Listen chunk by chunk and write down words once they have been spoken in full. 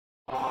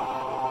Good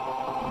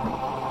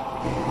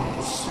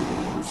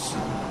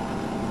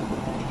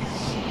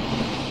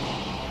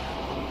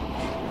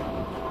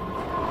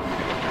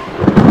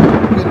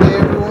day,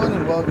 everyone,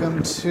 and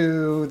welcome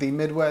to the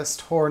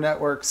Midwest Horror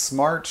Network's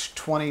March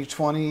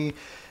 2020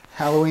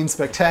 Halloween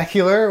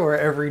Spectacular, where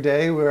every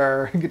day we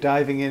are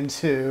diving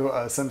into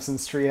a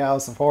Simpsons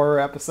Treehouse of Horror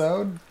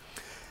episode.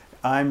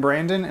 I'm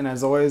Brandon, and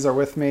as always are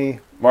with me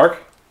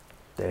Mark?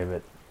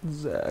 David.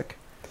 Zach.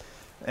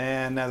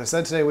 And as I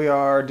said, today we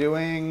are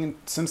doing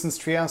Simpsons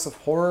Treehouse of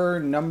Horror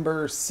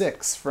number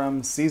 6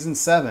 from season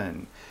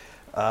 7.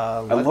 I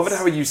love it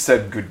how you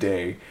said good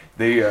day.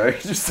 They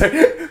just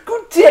say,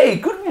 good day,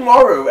 good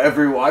morrow,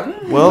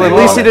 everyone. Well, at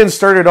least he didn't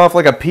start it off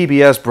like a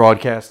PBS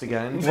broadcast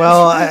again.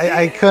 Well,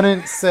 I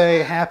couldn't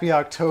say Happy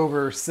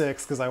October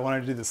 6th because I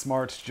wanted to do the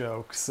Smarts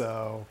joke,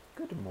 so...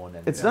 Good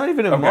morning. It's not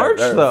even in March,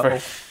 though. fair.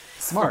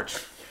 It's March.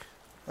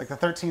 Like the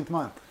 13th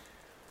month.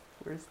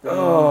 Where's the...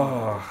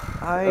 Oh,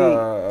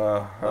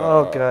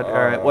 God. All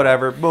right,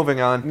 whatever. Moving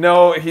on.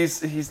 No,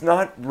 he's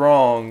not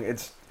wrong.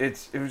 It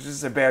was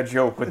just a bad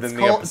joke within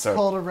the It's episode.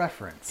 called a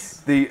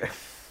reference. You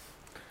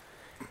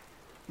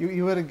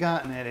would have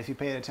gotten it if you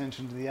paid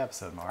attention to the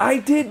episode, Mark. I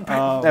did.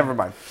 Never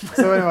mind.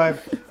 So anyway,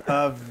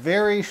 a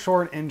very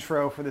short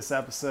intro for this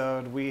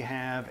episode. We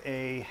have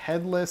a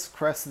headless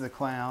Krusty the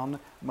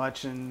Clown,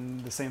 much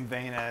in the same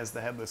vein as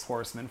the Headless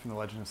Horseman from The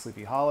Legend of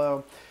Sleepy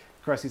Hollow.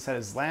 Krusty's head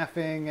is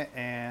laughing,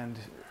 and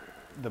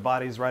the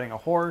body's riding a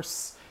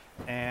horse,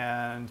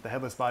 and the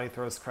headless body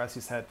throws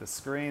Krusty's head at the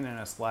screen, and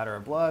a splatter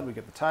of blood. We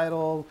get the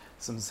title,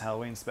 Simpsons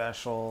Halloween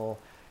Special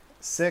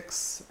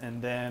 6,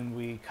 and then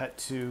we cut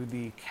to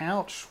the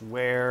couch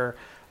where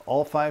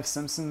all 5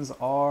 Simpsons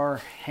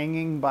are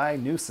hanging by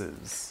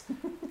nooses.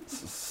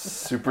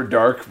 Super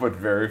dark, but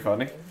very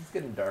funny. It's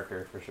getting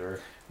darker, for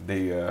sure.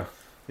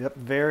 Yep,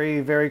 very,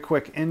 very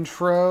quick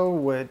intro,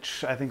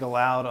 which I think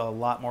allowed a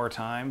lot more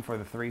time for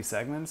the 3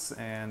 segments,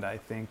 and I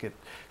think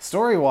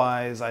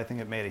story-wise, I think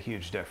it made a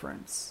huge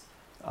difference.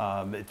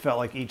 It felt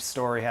like each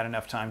story had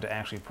enough time to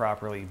actually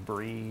properly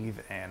breathe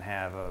and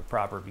have a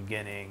proper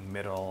beginning,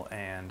 middle,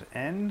 and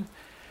end.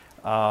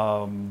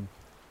 So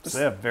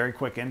yeah, very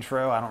quick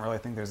intro. I don't really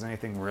think there's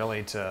anything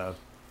really to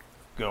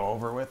go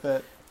over with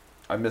it.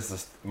 I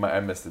missed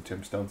the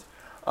tombstones.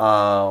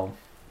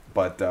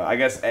 But I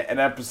guess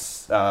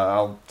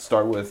I'll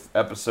start with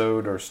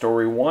episode or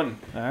story 1.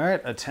 All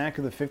right, Attack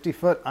of the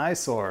 50-Foot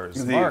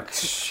Eyesores. Mark,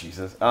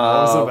 Jesus. what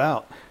was it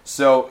about?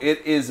 So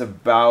it is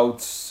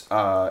about,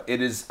 I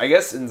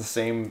guess, in the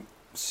same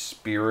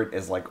spirit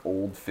as like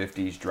old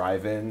 50s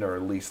drive-in, or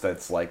at least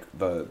that's like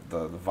the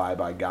vibe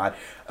I got.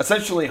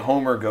 Essentially,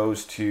 Homer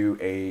goes to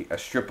a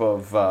strip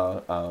of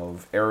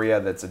area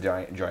that's a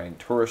giant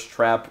tourist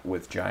trap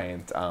with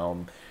giant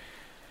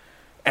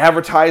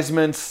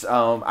advertisements.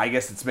 I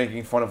guess it's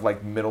making fun of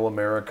like Middle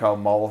America,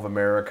 Mall of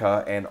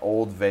America, and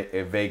Old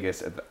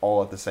Vegas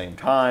all at the same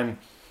time.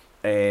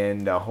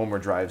 And Homer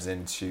drives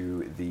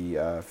into the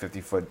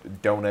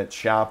 50-foot donut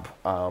shop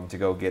to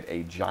go get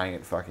a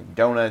giant fucking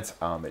donut.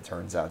 It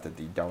turns out that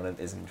the donut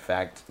is in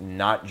fact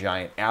not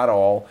giant at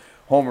all.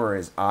 Homer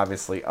is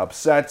obviously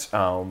upset,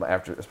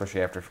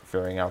 especially after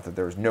figuring out that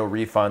there's no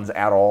refunds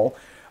at all.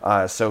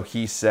 So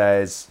he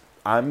says,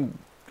 I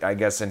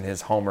guess in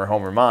his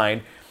Homer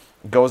mind,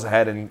 goes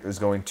ahead and is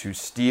going to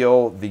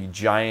steal the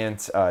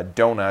giant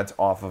donut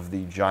off of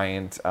the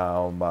giant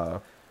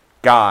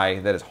guy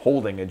that is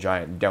holding a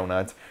giant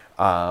donut,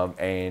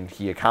 and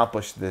he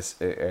accomplishes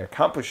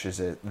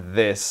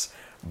this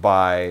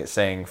by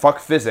saying "fuck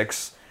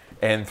physics"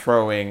 and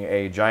throwing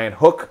a giant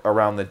hook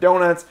around the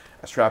donut,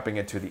 strapping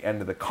it to the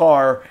end of the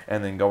car,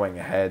 and then going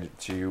ahead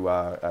to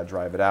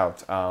drive it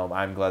out.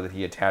 I'm glad that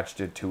he attached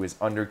it to his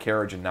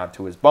undercarriage and not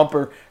to his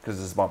bumper, because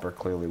his bumper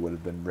clearly would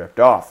have been ripped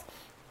off.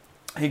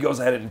 He goes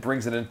ahead and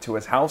brings it into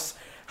his house.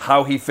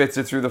 How he fits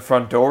it through the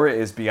front door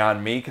is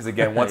beyond me, because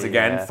once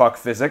again, fuck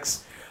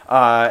physics.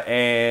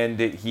 And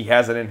he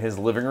has it in his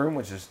living room,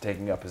 which is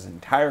taking up his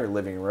entire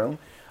living room.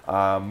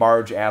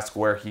 Marge asks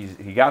where he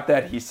got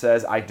that. He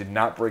says, I did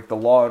not break the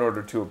law in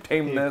order to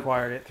obtain He that.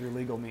 acquired it through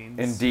legal means.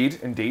 Indeed.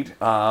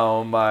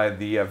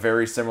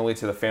 Very similarly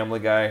to the Family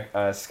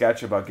Guy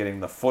sketch about getting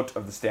the foot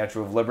of the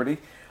Statue of Liberty.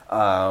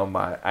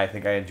 I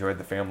think I enjoyed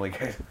the Family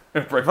Guy.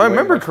 If I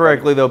remember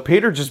correctly, though,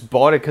 Peter just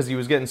bought it because he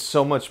was getting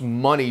so much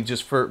money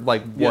just for,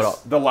 like, what?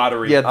 Yes, the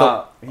lottery.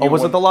 Yeah,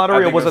 was it the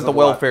lottery, or was it the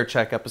welfare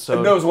check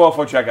episode? No, it was the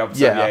welfare check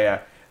episode.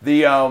 Yeah.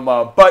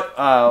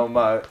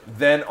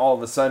 Then all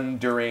of a sudden,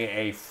 during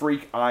a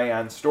freak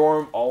ion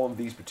storm, all of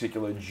these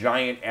particular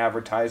giant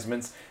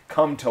advertisements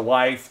come to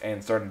life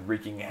and started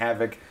wreaking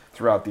havoc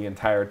throughout the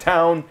entire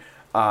town.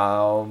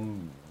 A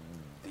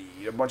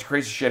bunch of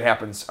crazy shit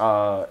happens.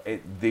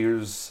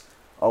 There's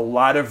a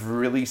lot of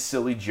really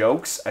silly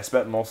jokes. I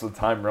spent most of the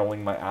time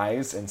rolling my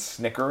eyes and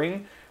snickering.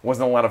 It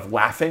wasn't a lot of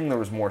laughing. There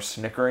was more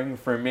snickering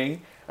for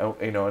me. And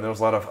there was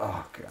a lot of,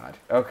 oh, God.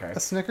 Okay. A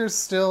Snickers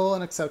still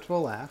an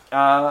acceptable laugh.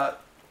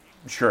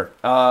 Sure.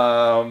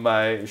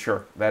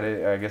 Sure.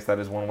 I guess that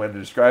is one way to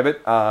describe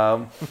it.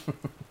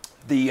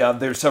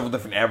 There's several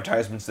different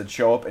advertisements that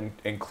show up,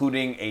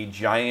 including a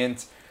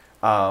giant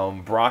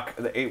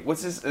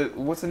what's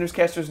the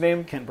newscaster's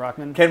name? Kent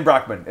Brockman. Ken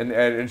Brockman, and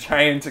a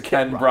giant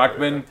Ken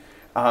Brockman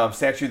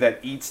statue that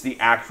eats the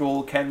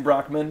actual Ken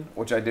Brockman,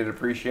 which I did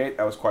appreciate.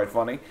 That was quite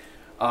funny.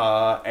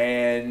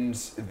 And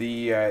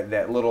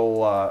that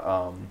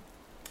little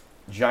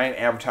giant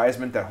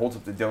advertisement that holds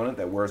up the donut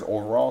that wears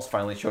overalls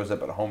finally shows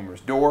up at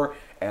Homer's door,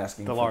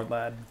 asking The lard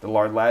lad. The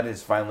lard lad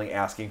is finally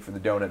asking for the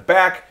donut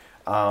back.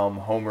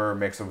 Homer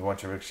makes a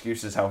bunch of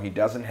excuses how he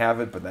doesn't have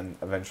it, but then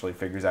eventually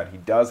figures out he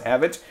does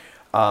have it.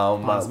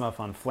 Pawns him up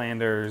on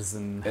Flanders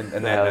and And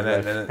That was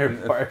then my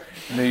favorite part.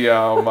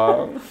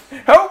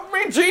 help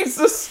me,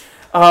 Jesus.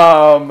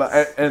 And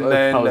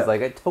then I was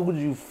like, I told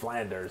you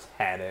Flanders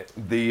had it.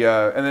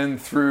 and then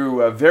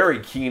through a very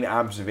keen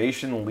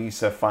observation,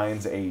 Lisa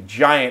finds a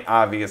giant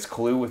obvious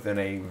clue within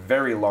a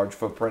very large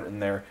footprint in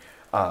their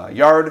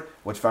yard,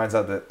 which finds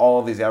out that all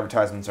of these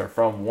advertisements are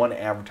from one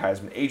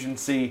advertisement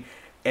agency,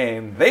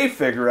 and they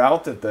figure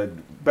out that the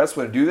best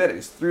way to do that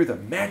is through the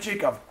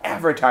magic of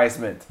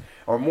advertisement,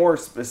 or more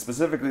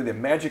specifically, the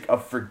magic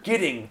of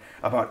forgetting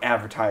about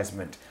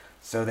advertisement.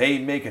 So they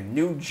make a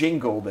new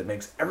jingle that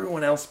makes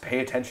everyone else pay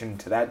attention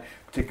to that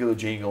particular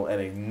jingle and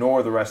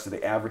ignore the rest of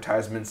the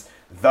advertisements,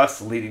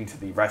 thus leading to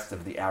the rest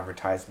of the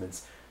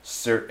advertisements'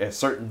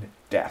 certain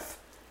death.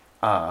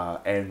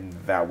 And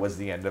that was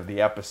the end of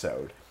the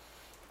episode.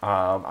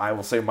 I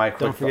will say my quick...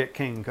 don't forget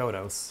King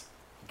Kodos.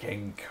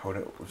 King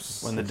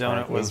Kodos. When the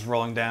donut was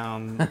rolling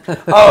down.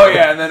 Oh,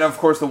 yeah, and then, of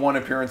course, the one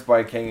appearance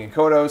by King and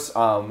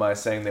Kodos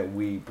saying that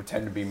we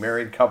pretend to be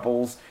married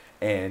couples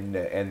and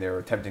they're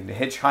attempting to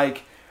hitchhike.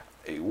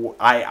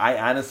 I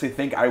honestly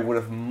think I would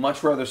have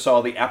much rather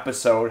saw the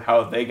episode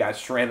how they got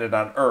stranded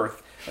on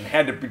Earth and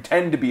had to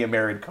pretend to be a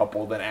married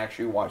couple than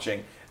actually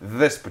watching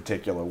this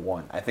particular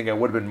one. I think I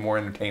would have been more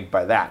entertained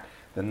by that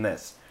than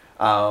this.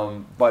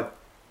 But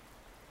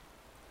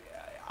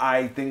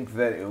I think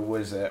that it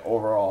was an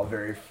overall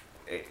very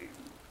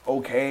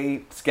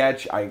okay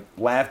sketch. I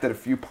laughed at a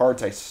few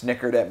parts. I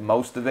snickered at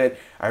most of it.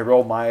 I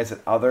rolled my eyes at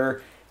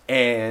other.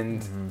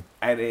 And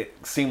it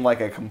seemed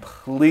like a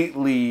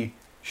completely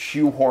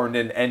shoehorned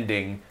in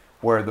ending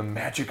where the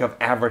magic of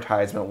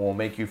advertisement will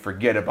make you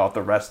forget about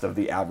the rest of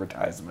the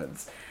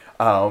advertisements.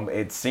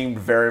 It seemed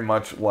very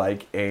much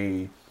like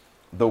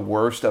the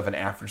worst of an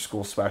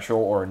after-school special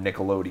or a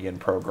Nickelodeon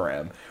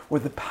program, where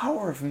the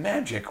power of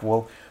magic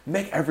will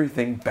make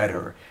everything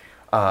better.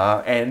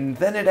 And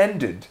then it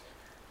ended.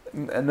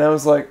 And I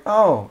was like,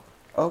 oh,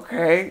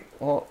 okay.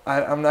 Well,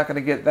 I'm not going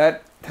to get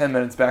that 10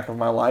 minutes back of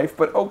my life,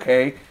 but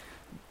okay.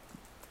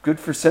 Good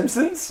for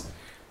Simpsons.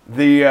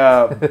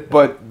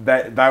 But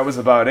that was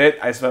about it.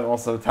 I spent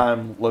most of the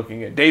time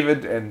looking at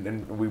David,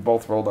 and we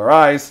both rolled our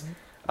eyes.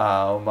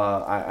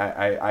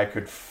 I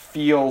could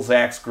feel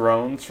Zach's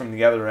groans from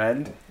the other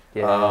end.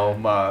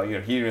 Yeah.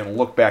 He didn't even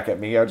look back at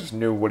me. I just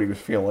knew what he was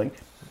feeling.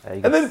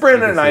 And And then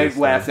Brandon and I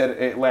laughed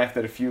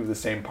at a few of the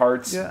same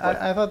parts. Yeah,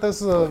 I thought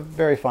this was a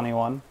very funny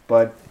one.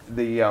 But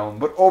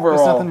but overall,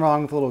 There's nothing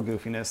wrong with a little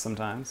goofiness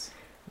sometimes.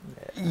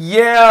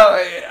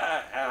 Yeah,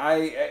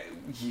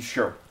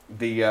 sure.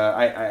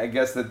 I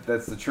guess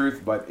that's the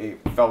truth, but it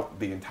felt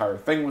the entire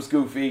thing was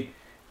goofy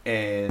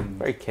and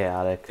very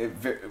chaotic.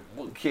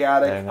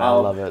 Chaotic. I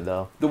love it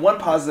though. The one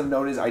positive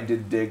note is I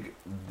did dig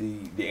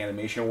the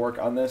animation work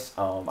on this.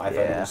 I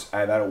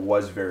thought it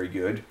was very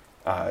good.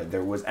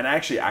 There was, and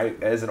actually,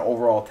 as an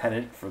overall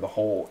tenant for the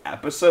whole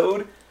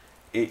episode,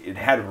 it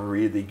had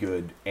really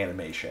good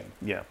animation.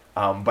 Yeah.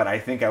 But I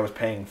think I was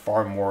paying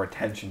far more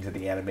attention to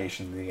the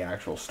animation than the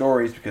actual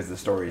stories because the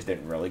stories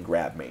didn't really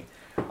grab me.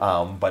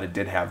 But it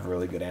did have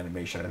really good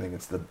animation. I think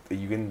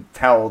you can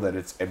tell that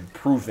it's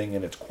improving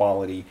in its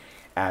quality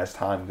as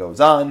time goes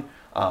on.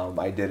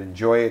 I did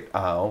enjoy it.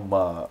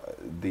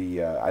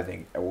 I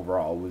think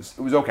overall it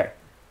was okay.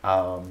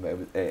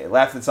 It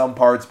laughed at some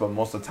parts, but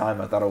most of the time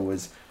I thought it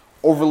was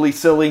overly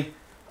silly.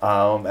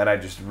 And I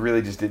just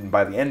didn't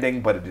buy the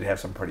ending, but it did have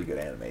some pretty good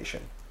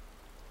animation.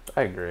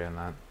 I agree on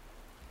that.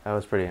 I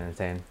was pretty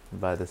entertained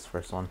by this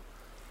first one.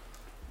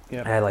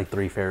 Yeah. I had like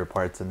 3 favorite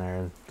parts in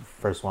there. The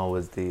first one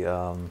was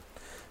the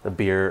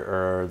beer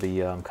or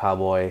the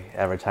cowboy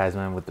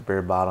advertisement with the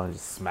beer bottle and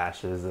just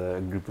smashes a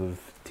group of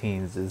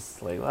teens.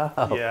 Just like, wow.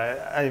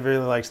 Yeah, I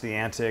really liked the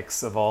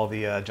antics of all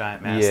the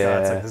giant mascots,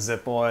 Yeah. like the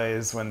Zip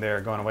Boys when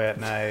they're going away at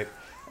night,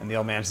 and the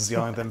old man's just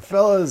yelling at them,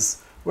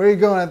 "Fellas, where are you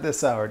going at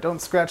this hour? Don't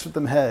scratch with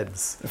them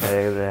heads."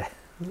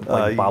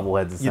 Like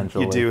bobbleheads,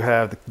 essentially. You do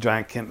have the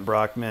giant Kent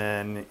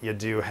Brockman. You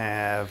do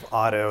have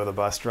Otto, the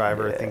bus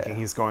driver, Yeah. thinking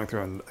he's going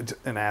through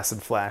an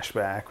acid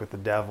flashback with the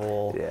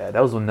devil. Yeah, that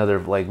was another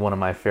one of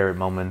my favorite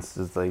moments.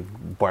 Is like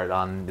Bart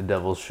on the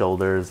devil's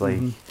shoulders,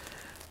 like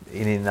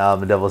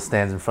the devil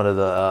stands in front of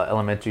the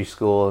elementary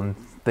school and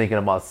thinking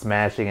about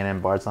smashing, and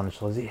then Bart's on the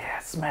shoulders. Yeah,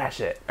 smash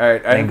it. All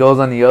right, And he goes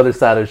on the other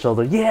side of the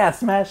shoulder. Yeah,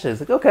 smash it.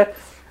 It's like, okay.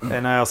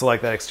 And I also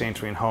like that exchange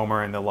between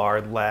Homer and the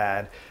lard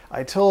lad.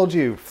 I told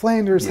you,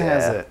 Flanders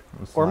has Yeah, it.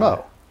 that's Or smart.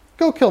 Mo.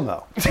 go kill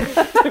Mo.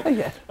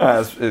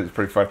 It's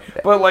pretty funny.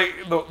 But like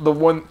the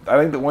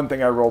one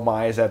thing I rolled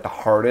my eyes at the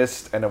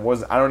hardest, and I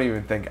don't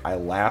even think I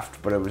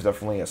laughed, but it was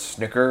definitely a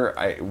snicker.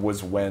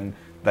 Was when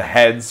the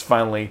heads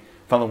finally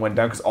went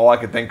down, because all I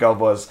could think of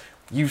was,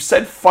 you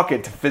said fuck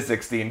it to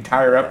physics the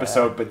entire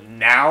episode, but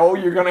now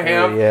you're gonna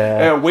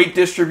have weight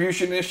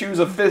distribution issues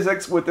of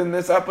physics within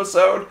this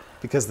episode.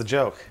 Because the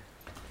joke.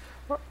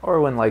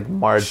 Or when like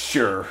Marge,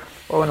 Sure.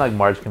 or when like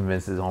Marge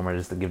convinces Homer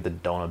just to give the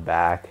donut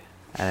back,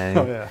 and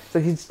Oh, yeah. so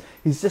he's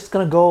just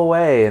gonna go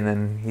away, and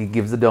then he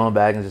gives the donut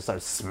back and just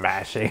starts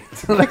smashing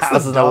the Likes the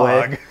house in the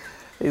way. dog.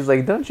 He's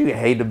like, "Don't you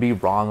hate to be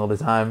wrong all the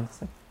time?"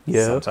 It's like,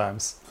 yeah,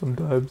 Sometimes.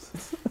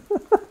 sometimes.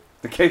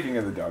 The kicking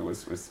of the dog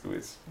was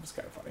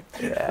kind of funny.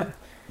 Yeah,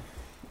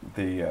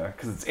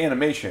 Because it's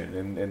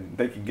animation and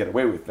they can get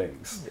away with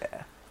things.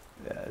 yeah.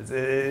 Yeah,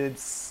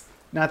 it's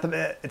not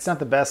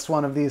the best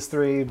one of these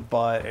three,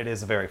 but it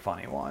is a very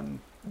funny one.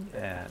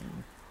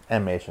 And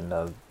Animation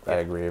does. I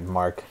agree,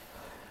 Mark.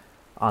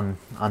 On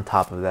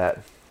top of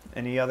that,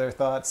 any other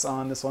thoughts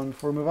on this one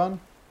before we move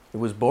on? It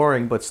was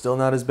boring, but still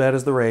not as bad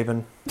as The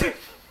Raven.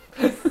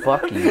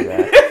 fuck you,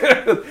 guys.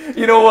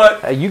 You know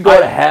what? Hey, you go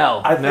to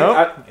hell. I think, Nope.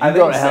 I You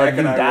go think to hell, Zach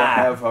and you I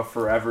die. will have a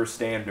forever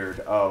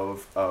standard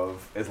of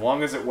as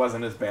long as it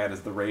wasn't as bad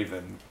as The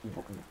Raven,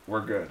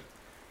 we're good.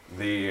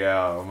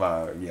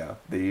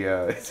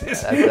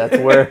 That's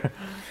where.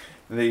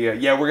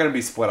 We're gonna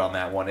be split on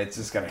that one. It's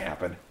just gonna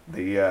happen.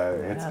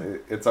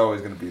 It's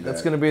always gonna be that.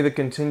 That's going to be the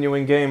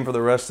continuing game for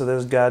the rest of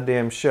this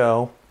goddamn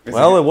show. Isn't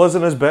Well, it? it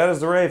wasn't as bad as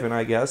The Raven,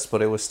 I guess,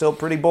 but it was still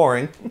pretty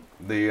boring.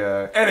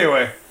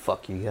 Anyway.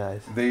 Fuck you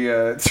guys.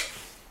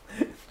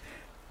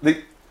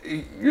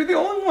 You're the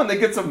only one that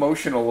gets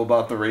emotional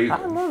about The Raven.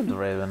 I love the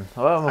Raven.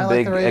 Well, I'm I a like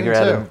big The Raven,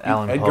 Edgar too.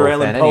 Allan Poe Edgar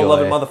Allan fan Poe anyway.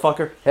 loving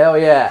motherfucker. Hell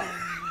yeah.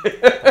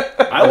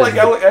 I like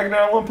Edgar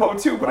Allan Poe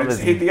too, but I just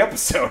Love hate his- the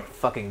episode.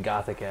 Fucking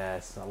gothic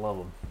ass. I love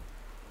him.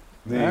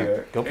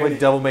 Go play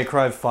Devil May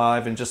Cry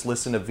 5 and just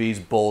listen to V's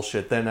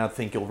bullshit. Then I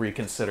think you'll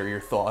reconsider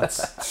your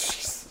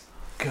thoughts.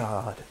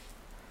 God.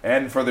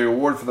 And for the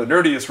award for the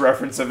nerdiest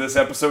reference of this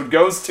episode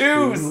goes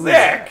to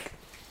Zach.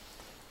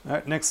 All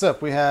right, next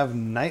up we have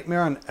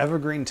Nightmare on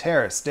Evergreen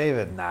Terrace.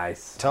 David,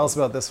 Nice. tell us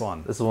about this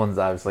one. This one's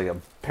obviously a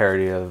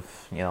parody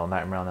of,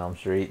 Nightmare on Elm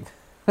Street.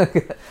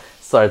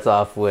 Starts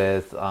off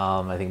with,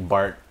 I think,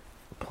 Bart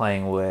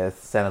playing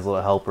with Santa's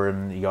Little Helper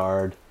in the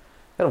yard.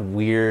 Got a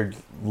weird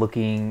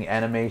looking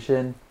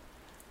animation.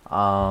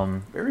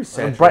 Very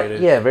saturated.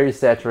 Bright, very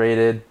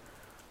saturated.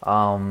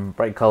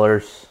 Bright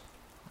colors.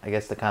 I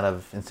guess to kind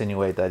of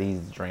insinuate that he's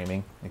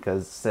dreaming,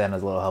 because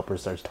Santa's Little Helper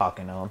starts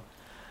talking to him.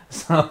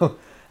 So,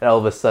 and all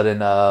of a sudden,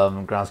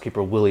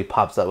 groundskeeper Willie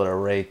pops up with a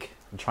rake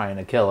trying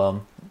to kill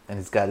him, and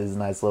he's got his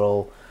nice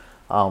little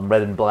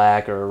red and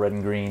black or red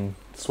and green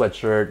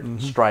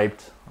sweatshirt,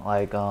 striped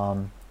like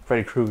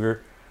Freddy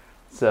Krueger.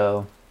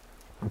 So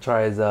he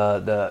tries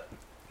to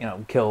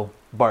kill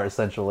Bart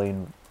essentially,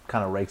 and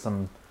kind of rakes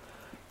him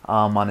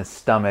on his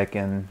stomach,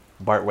 and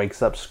Bart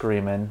wakes up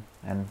screaming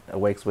and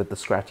awakes with the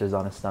scratches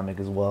on his stomach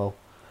as well.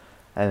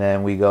 And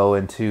then we go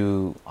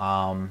into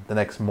the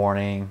next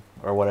morning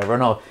or whatever.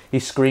 No, he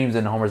screams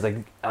and Homer's like,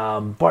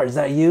 Bart, is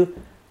that you?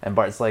 And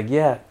Bart's like,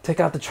 yeah, take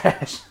out the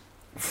trash.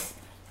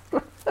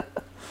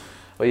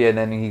 But yeah, and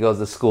then he goes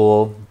to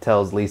school,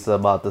 tells Lisa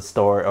about the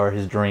story or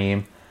his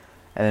dream,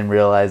 and then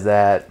realized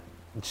that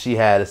she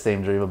had the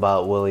same dream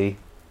about Willie.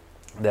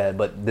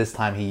 But this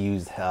time he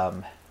used,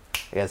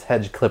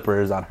 hedge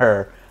clippers on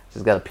her.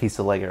 She's got a piece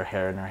of like her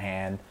hair in her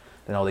hand.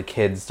 Then all the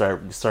kids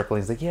start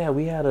circling. He's like, yeah,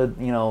 we had a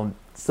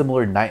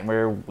similar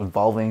nightmare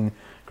involving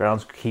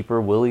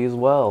groundskeeper Willie as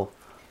well.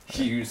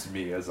 He used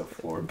me as a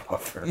floor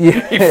buffer.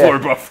 Yeah. He floor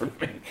buffered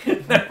me.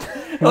 I'm like,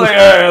 all right,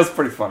 that's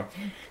pretty funny.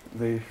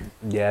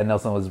 Yeah,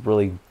 Nelson was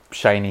really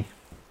shiny.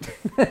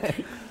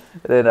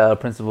 Then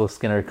Principal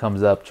Skinner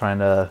comes up trying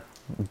to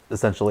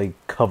essentially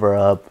cover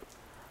up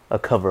a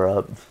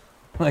cover-up,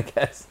 I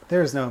guess.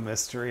 There's no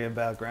mystery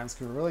about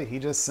groundskeeper Willie. He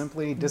just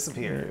simply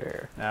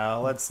disappeared.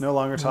 Now let's no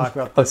longer talk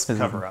about this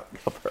cover-up.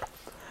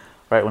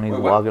 Right when he's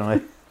Wait, walking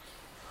away.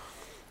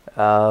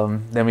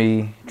 Then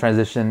we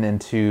transition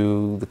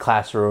into the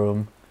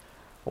classroom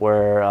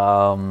where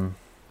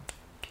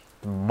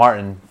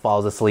Martin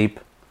falls asleep.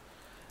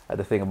 I had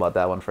to think about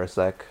that one for a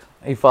sec.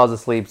 He falls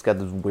asleep. He's got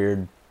this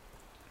weird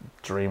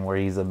dream where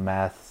he's a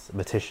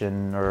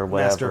mathematician or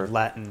whatever. Master of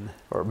Latin.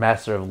 Or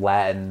master of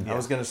Latin. I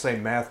was going to say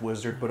math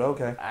wizard, but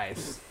okay.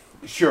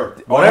 Sure.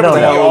 Well, I don't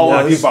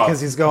know.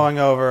 Because he's going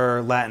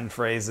over Latin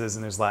phrases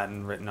and there's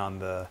Latin written on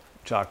the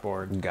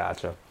chalkboard.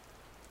 Gotcha.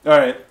 All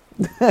right.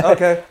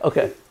 Okay.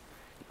 Okay.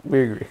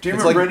 We agree. Damn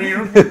It's it, like- Brittany,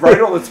 you're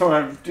right all the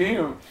time.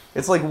 Damn.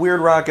 It's like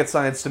weird rocket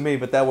science to me,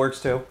 but that works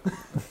too.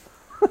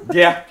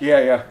 Yeah. He's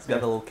got the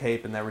little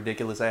cape and that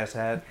ridiculous ass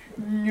hat.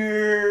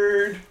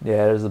 Nerd.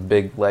 Yeah, there's a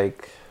big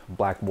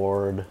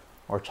blackboard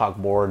or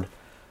chalkboard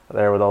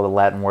there with all the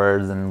Latin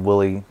words, and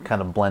Willie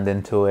kind of blend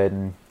into it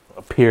and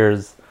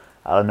appears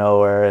out of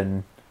nowhere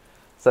and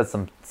said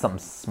something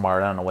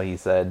smart. I don't know what he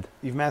said.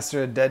 You've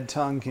mastered a dead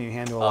tongue. Can you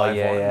handle a Oh live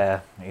one? yeah.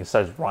 He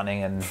starts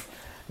running and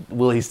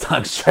Willie's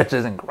tongue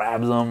stretches and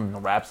grabs him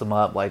and wraps him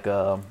up like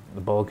the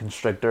boa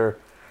constrictor.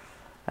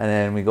 And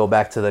then we go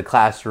back to the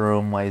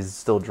classroom while he's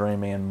still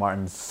dreaming and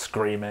Martin's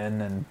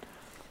screaming and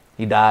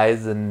he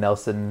dies and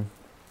Nelson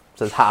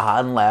says ha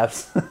and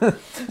laughs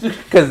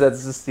because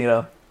that's just,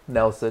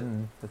 Nelson.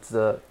 And it's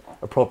the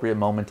appropriate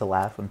moment to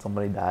laugh when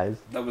somebody dies.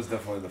 That was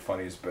definitely the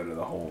funniest bit of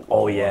the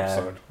whole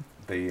yeah.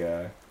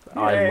 episode.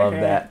 I love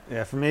that.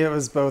 Yeah, for me it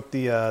was both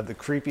the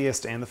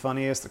creepiest and the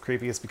funniest. The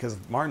creepiest because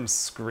Martin's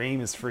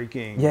scream is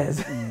freaking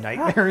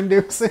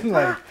nightmare-inducing.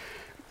 Like,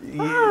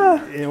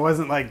 it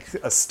wasn't like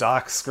a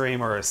stock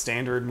scream or a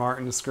standard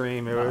Martin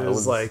scream. It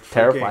was like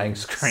terrifying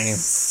scream,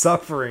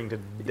 suffering to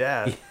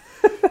death.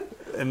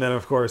 And then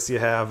of course you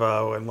have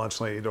when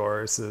Lunch Lady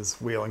Doris is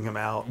wheeling him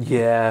out.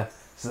 Yeah,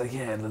 she's like,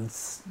 yeah,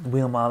 let's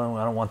wheel him out.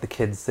 I don't want the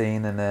kids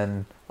seeing. And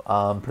then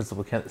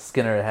Principal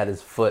Skinner had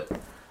his foot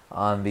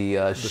on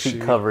the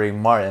sheet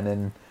covering Martin,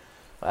 and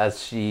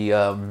as she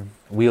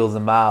wheels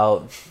him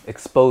out,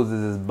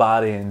 exposes his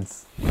body, and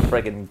it's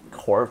freaking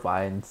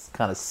horrifying. It's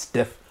kind of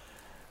stiff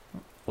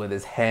with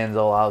his hands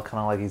all out, kind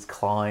of like he's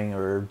clawing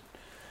or,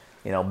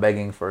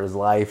 begging for his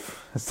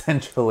life,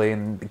 essentially.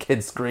 And the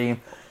kids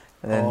scream.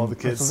 And then all the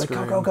kids like,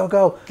 scream.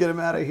 Go. Get him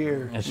out of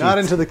here. And Not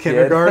into the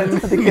kindergarten.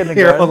 You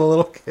hear all the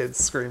little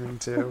kids screaming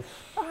too.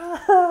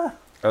 That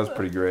was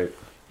pretty great.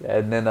 Yeah,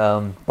 and then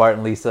Bart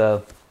and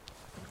Lisa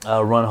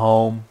run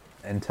home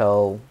and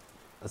tell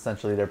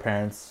essentially their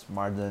parents,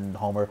 Martin and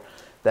Homer,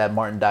 that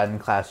Martin died in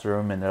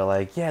classroom, and they're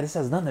like, yeah, this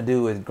has nothing to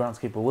do with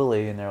Groundskeeper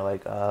Willie. And they're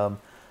like,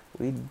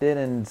 we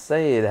didn't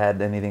say it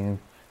had anything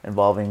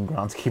involving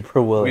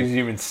Groundskeeper Willie. We didn't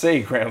even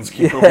say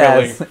Groundskeeper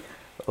Willie.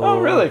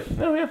 Oh, really?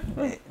 Oh,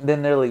 yeah.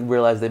 Then they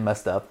realize they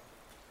messed up,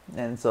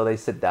 and so they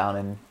sit down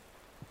and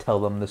tell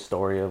them the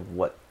story of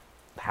what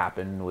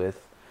happened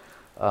with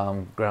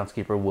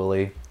Groundskeeper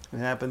Willie. It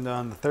happened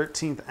on the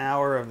 13th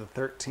hour of the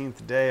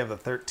 13th day of the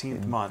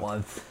 13th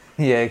month.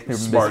 Yeah,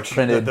 Smart.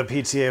 misprinted. The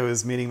PTA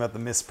was meeting about the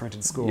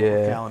misprinted school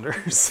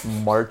calendars.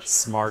 March.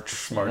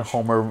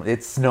 Homer,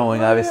 it's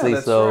snowing,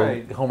 obviously,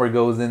 so Homer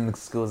goes in the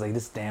school, is like,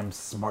 this damn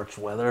Smarch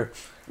weather.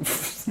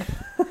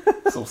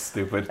 So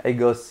stupid. He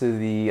goes to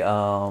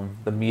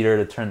the meter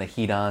to turn the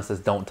heat on. It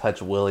says, don't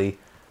touch Willie.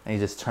 And he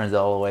just turns it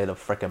all the way to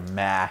frickin'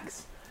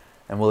 max.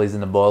 And Willie's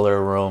in the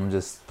boiler room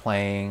just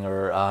playing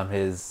or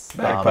his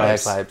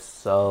bagpipes.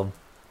 So,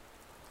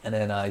 and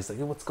then he's like,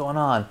 hey, what's going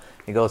on?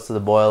 He goes to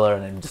the boiler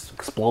and it just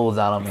explodes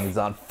on him and he's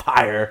on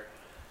fire.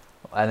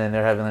 And then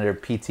they're having their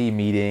PT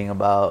meeting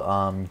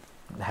about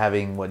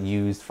having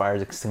used fire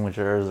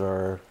extinguishers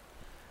or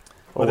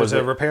whether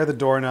to repair the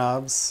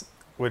doorknobs,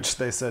 which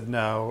they said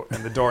no,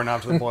 and the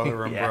doorknob to the boiler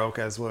room broke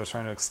as Will was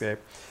trying to escape.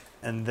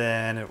 And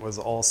then it was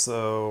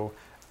also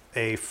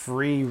a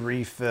free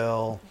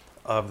refill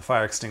of the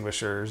fire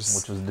extinguishers,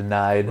 which was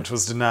denied,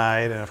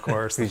 and of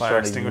course the fire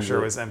extinguisher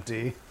was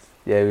empty.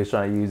 Yeah, he was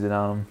trying to use it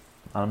on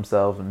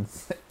himself, and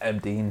it's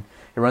empty. And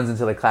he runs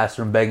into the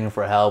classroom begging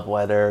for help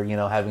while they're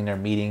having their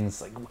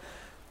meetings. Like,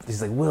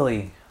 he's like,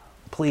 Willie,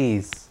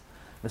 please,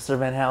 Mr.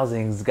 Van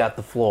Helsing's got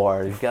the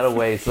floor. He's got to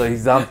wait. So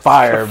he's on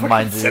fire,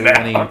 mind you,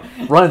 and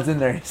he runs in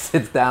there. He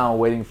sits down,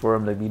 waiting for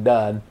him to be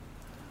done.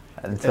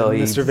 Until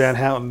Mr. Van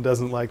Houten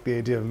doesn't like the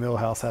idea of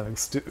Milhouse having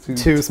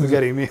two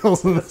spaghetti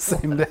meals in the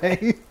same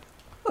day.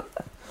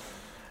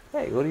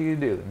 Hey, what are you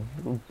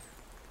doing?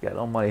 Got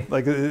no money.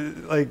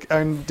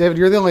 David,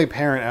 you're the only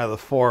parent out of the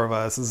four of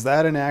us. Is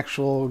that an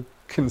actual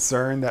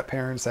concern that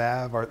parents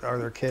have? Are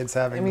their kids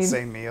having the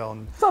same meal?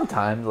 And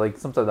sometimes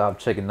I'll have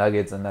chicken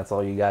nuggets, and that's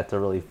all you got to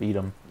really feed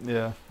them.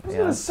 Yeah. I was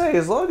gonna say,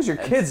 as long as your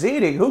kid's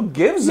eating, who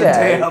gives a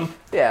damn?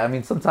 Yeah, I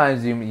mean,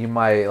 sometimes you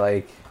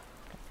might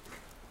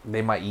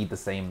they might eat the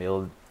same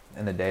meal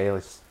in a day.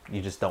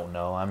 You just don't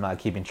know. I'm not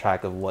keeping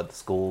track of what the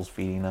school's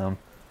feeding them,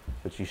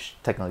 which you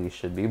technically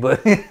should be, but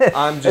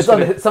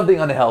it's something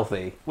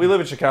unhealthy. We live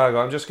in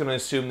Chicago. I'm just going to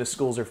assume the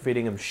schools are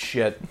feeding them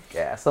shit.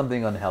 Yeah,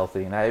 something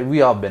unhealthy. And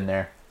we all been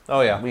there. Oh,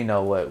 yeah. We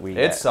know what we It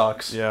get.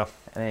 sucks. Yeah.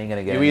 It ain't going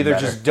to get You any either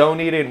better. just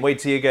don't eat it and wait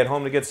till you get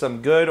home to get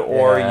some good,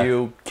 or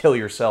you kill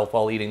yourself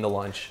while eating the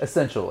lunch.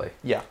 Essentially.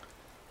 Yeah.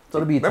 So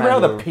it'll be Remember how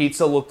the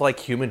pizza looked like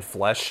human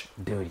flesh?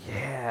 Dude,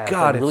 yeah.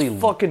 God, really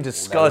it's fucking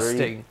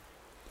disgusting.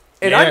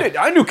 Leathery. And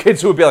I knew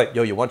kids who would be like,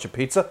 yo, you want your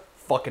pizza?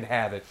 Fucking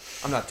have it.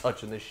 I'm not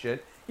touching this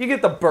shit. You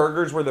get the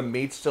burgers where the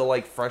meat's still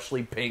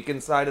freshly pink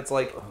inside. It's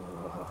like,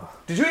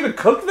 did you even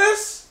cook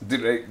this?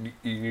 Dude,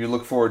 you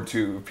look forward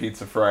to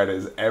Pizza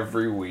Fridays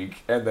every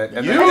week, and then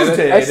did.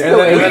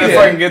 it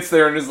fucking gets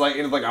there and it's like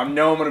I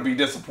know I'm gonna be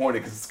disappointed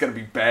because it's gonna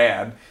be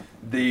bad.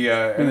 And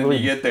then you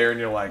get there and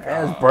you're like,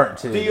 it's burnt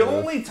too. The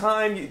only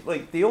time,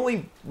 the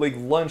only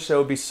lunch that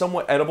would be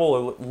somewhat edible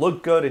or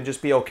look good and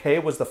just be okay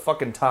was the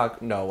fucking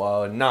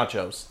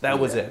nachos. That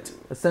was it.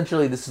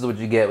 Essentially, this is what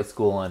you get with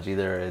school lunch.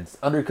 Either it's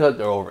undercooked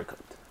or overcooked.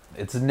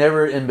 It's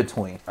never in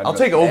between. I'll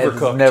take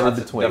overcooked. It's never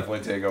between.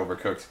 Definitely take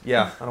overcooked.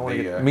 Yeah, I don't want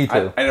to get. Me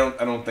too. I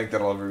don't think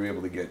that I'll ever be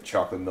able to get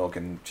chocolate milk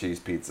and cheese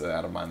pizza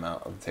out of my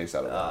mouth. Taste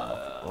out of my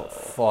mouth. Oh,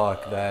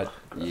 fuck that.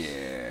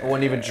 Yeah. I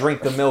wouldn't even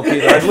drink the milk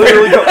either. I'd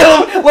literally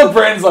go. Look,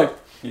 Brandon's like,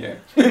 Yeah.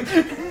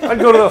 I'd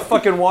go to the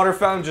fucking water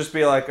fountain, just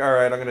be like, all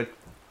right, I'm gonna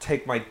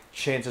take my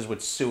chances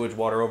with sewage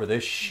water over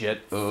this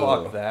shit. Ugh.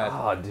 Fuck that.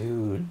 Oh,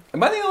 dude.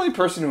 Am I the only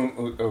person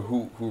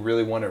who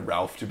really wanted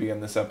Ralph to be in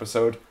this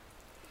episode?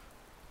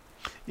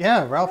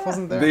 Yeah, Ralph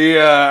wasn't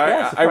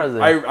there.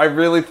 surprising. I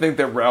really think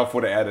that Ralph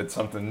would have added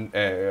something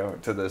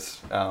to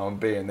this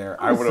being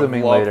there. I would have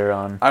Assuming loved, later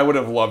on. I would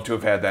have loved to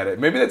have had that.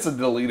 Maybe that's a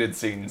deleted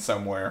scene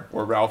somewhere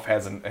where Ralph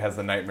has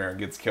the nightmare and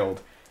gets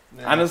killed.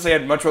 Honestly,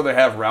 I'd much rather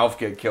have Ralph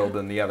get killed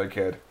than the other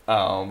kid.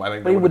 I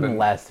think. But he wouldn't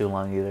last too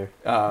long either.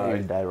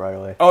 He died right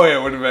away. Oh yeah,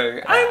 it would have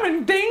been. I'm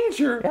in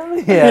danger.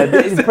 Yeah,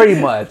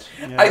 pretty much.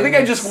 Yeah, I think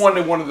I just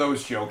wanted one of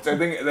those jokes. I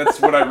think that's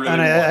what I really And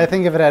wanted. I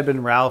think if it had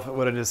been Ralph, it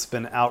would have just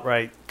been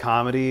outright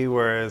comedy.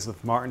 Whereas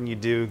with Martin, you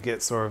do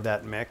get sort of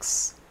that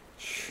mix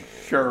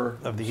Sure.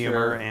 of the sure.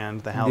 humor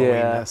and the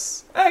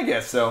Halloweenness. I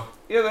guess so.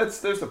 Yeah, there's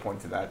the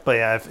point to that. But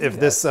yeah, if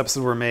this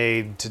episode were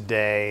made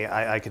today,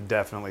 I could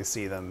definitely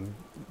see them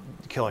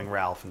killing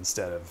Ralph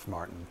instead of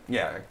Martin.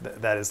 Yeah.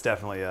 That is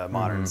definitely a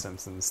modern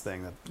Simpsons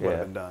thing that would Yeah.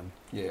 have been done.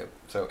 Yeah.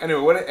 So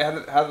anyway,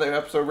 how did the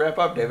episode wrap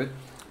up, David?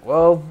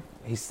 Well,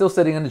 he's still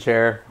sitting in the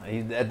chair.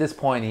 At this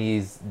point,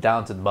 he's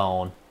down to the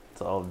bone.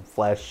 So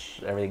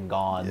flesh, everything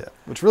gone. Yeah,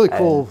 which really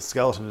cool And-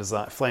 skeleton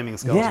design, flaming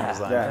skeleton Yeah,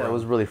 design. yeah, for it him.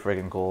 was really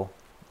freaking cool.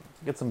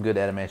 Get some good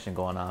animation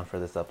going on for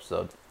this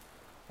episode.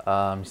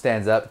 He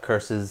stands up,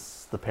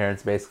 curses the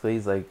parents basically.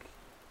 He's like,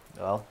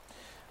 well,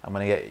 I'm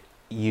going to get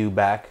you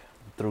back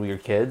through your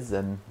kids,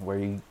 and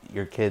where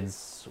your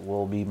kids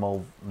will be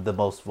the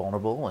most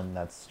vulnerable, and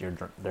that's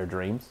their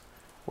dreams,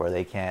 where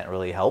they can't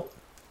really help.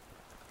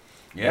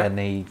 Yeah. And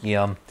he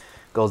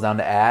goes down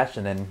to Ash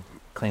and then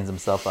cleans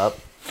himself up.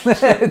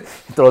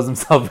 Throws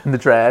himself in the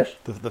trash.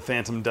 The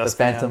phantom The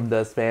dustpan. phantom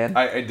dustpan.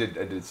 I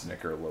did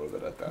snicker a little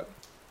bit at that.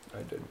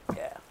 I did.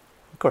 Yeah,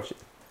 of course.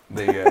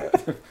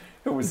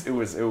 It was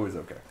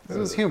okay. It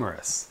was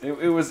humorous. It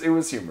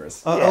was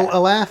humorous. Yeah. A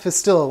laugh is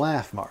still a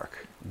laugh,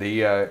 Mark.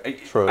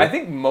 True. I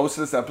think most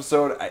of this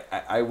episode,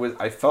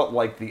 I felt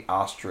like the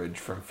ostrich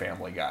from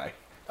Family Guy.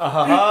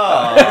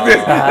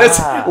 That's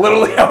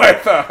literally how I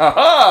felt.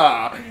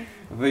 Ha-ha!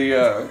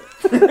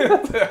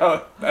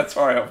 That's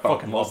how I felt.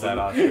 Fucking love that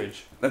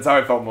ostrich. That's how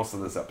I felt most of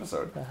this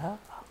episode.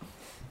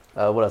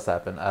 What else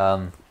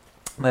happened?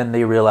 Then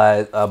they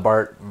realize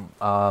Bart,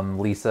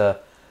 Lisa,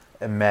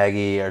 and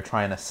Maggie are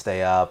trying to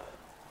stay up,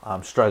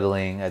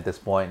 struggling at this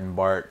point, and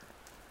Bart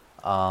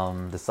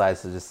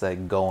decides to just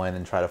like go in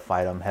and try to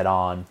fight them head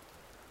on.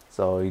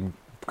 So he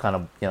kind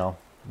of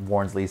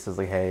warns Lisa's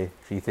like, "Hey,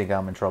 if you think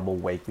I'm in trouble,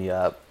 wake me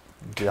up."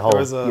 The whole, There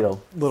was a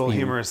little scheme.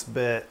 humorous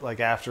bit, like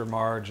after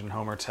Marge and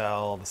Homer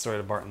tell the story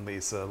to Bart and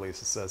Lisa.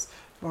 Lisa says,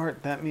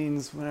 "Bart, that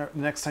means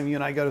next time you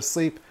and I go to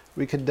sleep,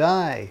 we could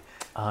die."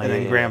 And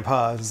then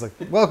Grandpa is like,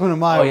 "Welcome to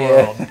my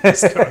world."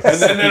 Just goes,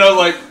 And then I was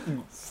like,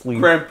 Sleep.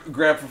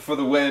 Grandpa for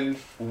the win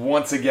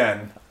once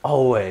again.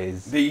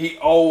 Always. He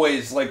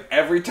always, like,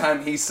 every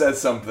time he says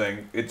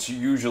something, it's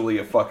usually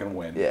a fucking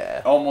win.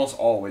 Yeah. Almost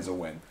always a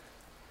win.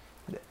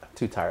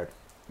 Too tired.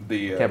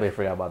 The Can't believe I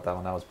forgot about that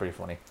one. That was pretty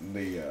funny.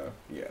 yeah.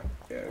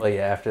 Well,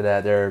 yeah, after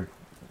that,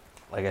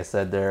 like I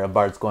said,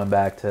 Bart's going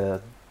back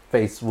to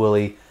face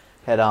Willie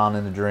head on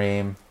in the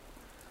dream.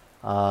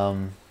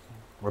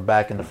 We're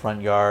back in the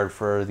front yard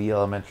for the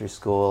elementary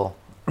school,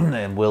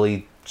 and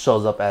Willie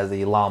shows up as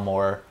a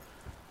lawnmower,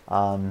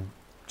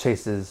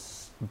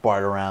 chases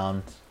Bart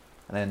around,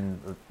 and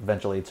then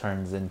eventually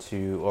turns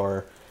into,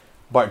 or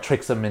Bart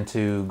tricks him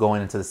into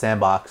going into the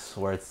sandbox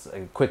where it's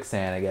a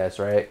quicksand, I guess,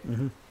 right?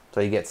 Mm-hmm. So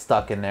he gets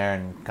stuck in there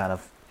and kind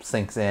of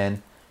sinks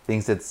in,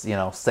 thinks it's,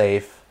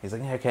 safe. He's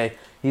like, yeah, okay,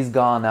 he's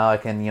gone now. I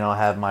can,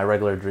 have my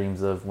regular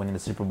dreams of winning the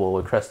Super Bowl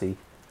with Krusty.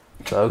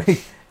 So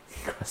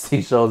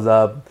Krusty shows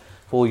up,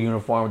 full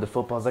uniform with the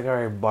football. It's like, all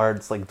right, Bart,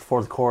 it's like the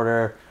fourth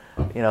quarter.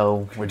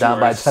 We're down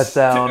by a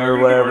touchdown or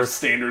whatever.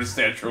 Standard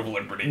Statue of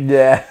Liberty.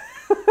 Yeah.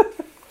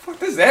 What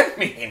does that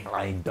mean?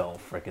 I don't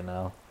freaking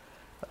know.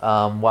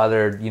 While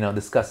they're,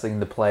 discussing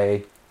the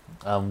play,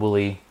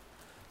 Willie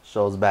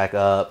shows back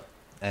up,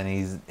 and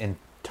he's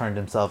turned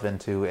himself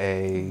into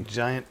a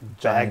giant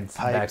giant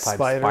bagpipe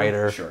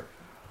spider. Sure.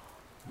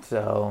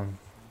 So,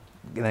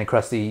 and then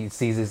Krusty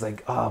sees, he's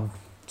like,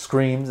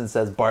 screams and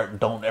says, "Bart,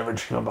 don't ever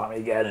dream about me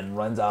again," and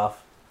runs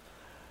off.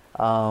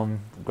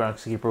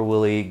 Groundskeeper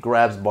Willie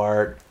grabs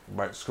Bart.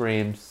 Bart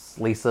screams.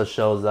 Lisa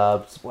shows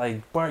up. It's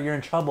like, "Bart, you're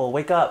in trouble.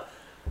 Wake up."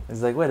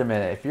 He's like, "Wait a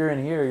minute. If you're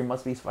in here, you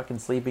must be fucking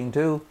sleeping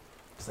too."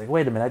 It's like,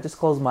 "Wait a minute. I just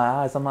closed my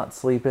eyes. I'm not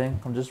sleeping.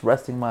 I'm just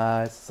resting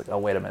my eyes." It's like, "Oh,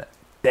 wait a minute.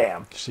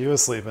 Damn." She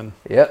was sleeping.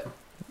 Yep.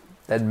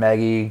 Then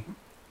Maggie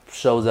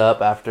shows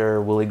up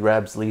after Willie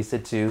grabs Lisa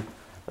too.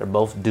 They're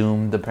both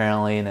doomed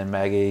apparently, and then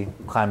Maggie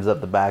climbs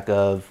up the back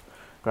of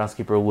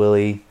Groundskeeper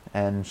Willie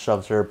and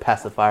shoves her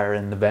pacifier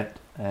in the vent,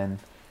 and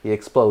he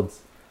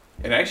explodes.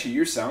 And actually,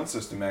 your sound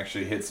system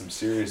actually hit some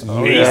serious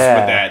Oh, bass yeah.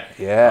 with that.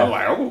 Yeah. I'm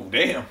like, oh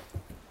damn.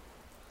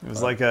 It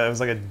was like a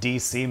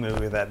DC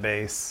movie, that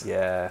bass.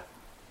 Yeah.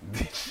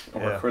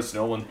 Or Yeah. a Chris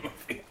Nolan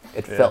movie.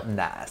 It felt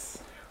nice.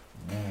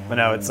 But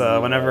no, it's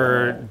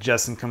whenever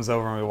Justin comes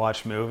over and we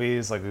watch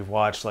movies, like we've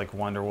watched like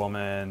Wonder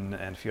Woman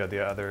and a few of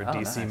the other DC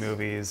nice.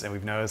 movies, and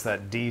we've noticed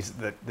that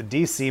the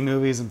DC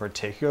movies in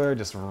particular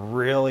just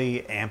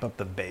really amp up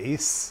the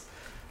bass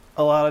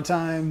a lot of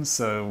times.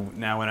 So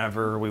now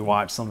whenever we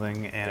watch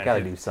something and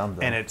Gotta do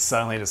something. and it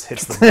suddenly just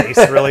hits the bass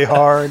really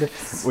hard,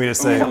 we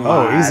just say,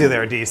 "Oh, easy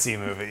there, DC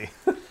movie."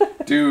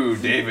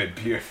 Dude, David,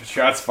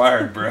 shots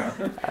fired, bro.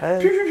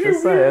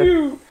 Just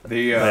saying.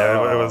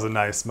 Yeah, it was a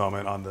nice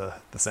moment on the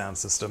sound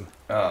system.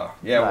 Oh,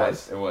 yeah,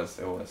 Nice. it was.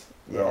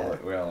 We Yeah.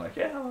 all like,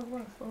 yeah, it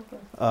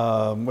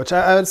was. Which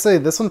I would say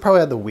this one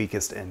probably had the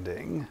weakest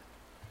ending.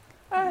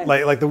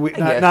 Like the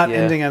guess, not yeah.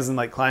 ending as in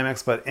like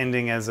climax, but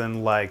ending as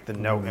in like the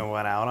note it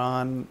went out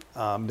on.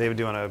 David,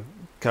 do you want to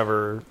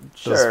cover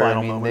those Sure. final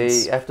I mean,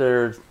 moments?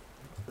 after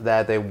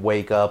that they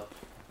wake up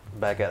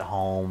back at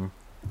home,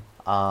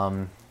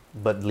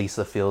 but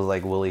Lisa feels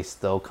like Willie's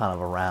still kind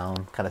of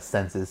around, kind of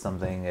senses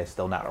something is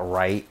still not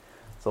right.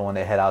 So when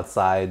they head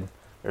outside,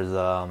 there's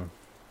a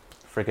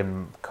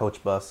freaking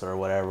coach bus or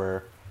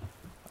whatever.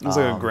 It was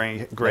like a Like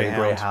Greyhound. a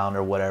Greyhound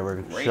or whatever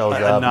Greyhound. shows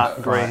A up. not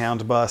in front.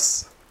 Greyhound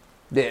bus.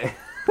 Yeah.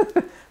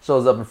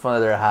 Shows up in front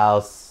of their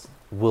house.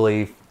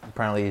 Willie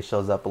apparently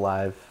shows up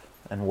alive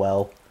and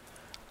well.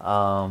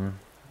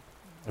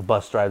 The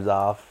bus drives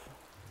off.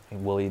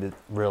 And Willie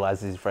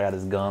realizes he forgot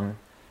his gun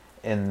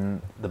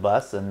in the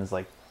bus and is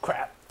like,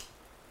 crap,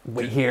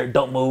 wait here,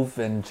 don't move,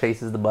 and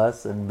chases the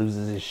bus and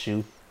loses his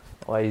shoe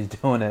while he's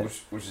doing it.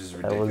 Which is That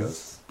ridiculous.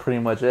 was pretty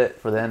much it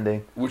for the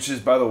ending. Which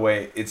is, by the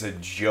way, it's a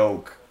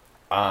joke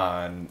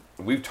on.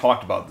 We've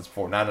talked about this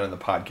before, not on the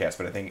podcast,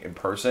 but I think in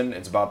person.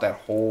 It's about that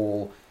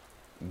whole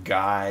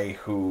guy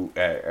who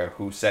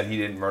said he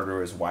didn't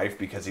murder his wife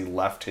because he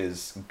left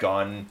his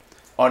gun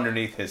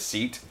underneath his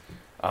seat.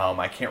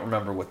 I can't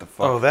remember what the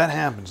fuck. Oh, that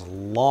happens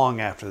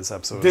long after this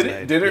episode did was it?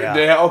 made. Did it? Yeah.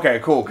 Did it? Okay,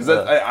 cool. Because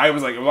I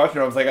was like watching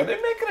it. I was like, are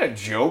they making a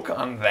joke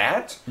on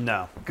that?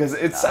 No. Because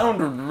it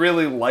sounded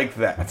really like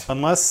that.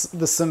 Unless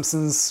the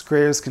Simpsons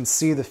creators can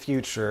see the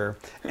future,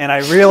 and I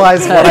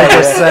realized what I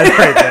just said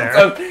right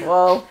there.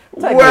 Well,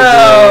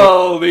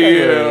 Well,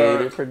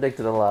 they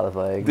predicted a lot of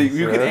things.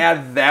 you can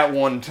add that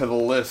one to the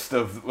list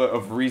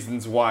of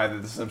reasons why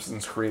the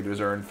Simpsons creators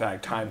are in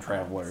fact time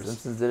travelers.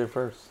 Simpsons did it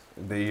first.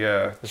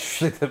 The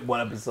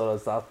One episode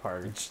of South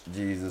Park.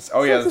 Jesus.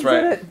 Oh yeah, that's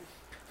right.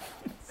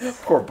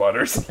 Poor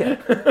Butters.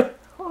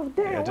 Oh,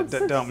 damn, Yeah, what's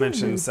don't mention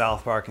Simpsons?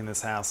 South Park in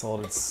this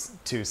household. It's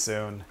too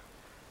soon.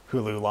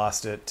 Hulu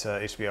lost it to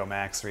HBO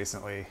Max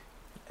recently,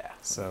 Yeah,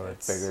 so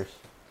it's figures.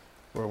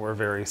 we're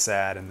very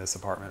sad in this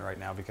apartment right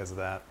now because of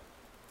that.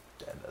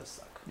 That does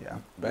suck. Yeah.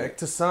 Back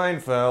to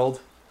Seinfeld.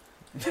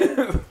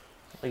 You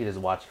can just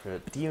watch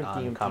it Dum,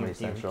 on dum,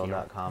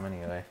 ComedyCentral.com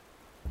anyway.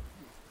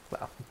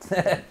 Wow.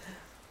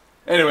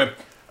 Anyway.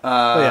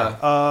 But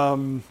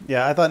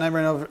yeah, I thought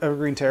Nightmare on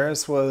Evergreen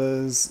Terrace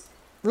was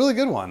a really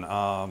good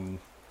one.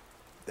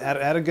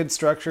 Had a good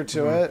structure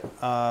to it.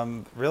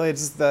 Really,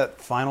 it's just that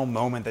final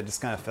moment that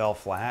just kind of fell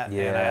flat. And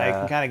I Yeah.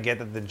 can kind of get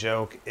that the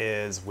joke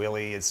is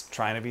Willie is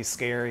trying to be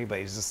scary, but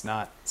he's just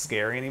not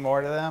scary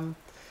anymore to them.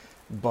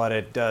 But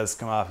it does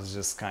come off as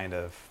just kind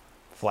of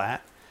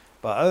flat.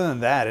 But other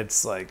than that, it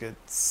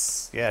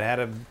had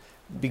a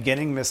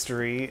beginning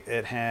mystery.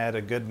 It had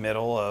a good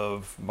middle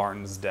of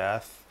Martin's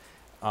death.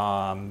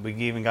 We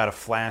even got a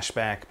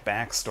flashback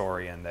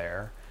backstory in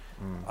there.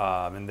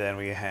 And then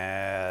we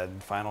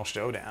had Final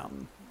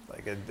Showdown.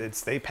 Like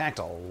they packed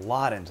a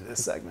lot into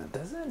this segment.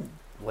 Doesn't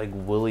like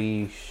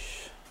Willie?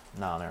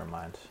 No, never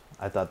mind.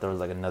 I thought there was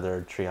like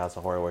another Treehouse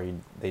of Horror where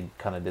they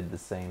kind of did the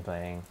same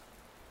thing,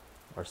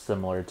 or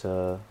similar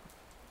to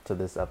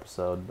this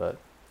episode, but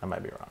I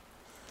might be wrong.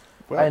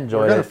 Well, I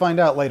enjoyed We're gonna it. find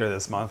out later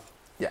this month.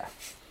 Yeah.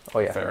 Oh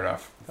yeah. Fair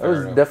enough. It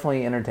was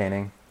definitely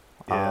entertaining.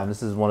 Yeah.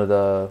 This is one of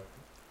the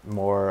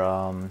more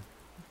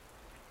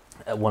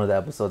one of the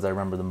episodes I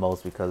remember the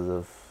most because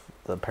of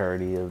the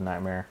parody of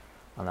Nightmare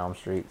on Elm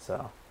Street.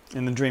 So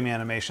And the dream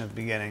animation at the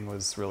beginning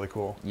was really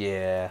cool.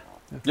 yeah.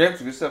 Yeah,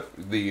 it's good stuff.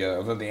 The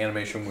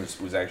animation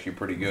was actually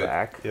pretty good.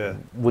 Zach, Yeah.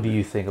 what do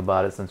you think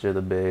about it since you're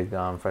the big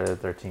Friday the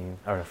 13th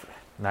or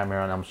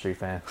Nightmare on Elm Street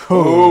fan?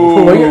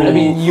 Oh, Well, I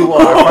mean, you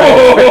are.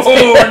 Friday the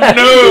 13th.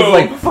 no! It's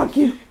like fuck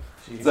you.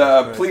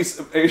 Please.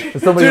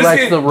 Somebody Dude,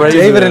 likes the dude, Raven.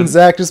 David and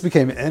Zach just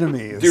became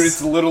enemies. Dude,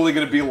 it's literally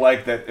going to be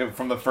like that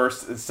from the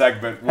first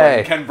segment when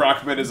Hey. Ken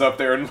Brockman is up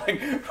there and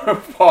like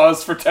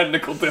pause for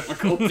technical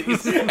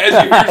difficulties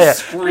as you hear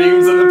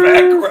screams in the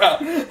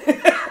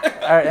background.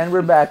 All right, and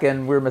we're back,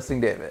 and we're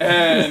missing David.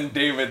 And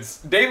David's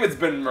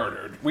been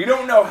murdered. We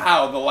don't know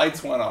how. The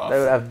lights went off.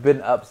 I've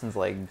been up since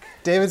like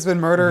David's been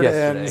murdered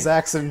yesterday. and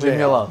Zach's in Leave me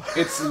jail. alone.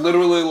 It's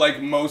literally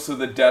like most of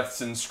the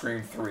deaths in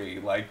Scream 3.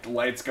 Like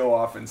lights go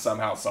off and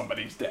somehow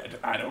somebody's dead.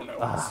 I don't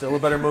know. Still a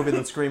better movie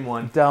than Scream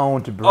 1.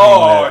 Don't bring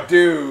Oh, that.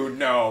 dude,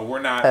 no,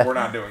 we're not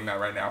doing that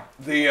right now.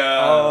 The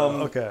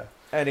Okay.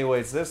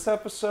 Anyways, this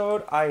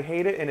episode, I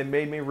hate it, and it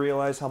made me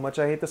realize how much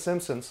I hate The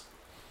Simpsons.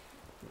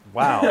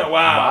 Wow. wow.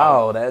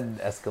 Wow, that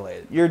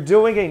escalated. You're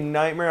doing a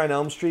Nightmare on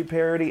Elm Street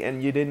parody,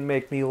 and you didn't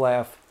make me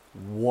laugh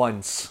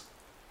once.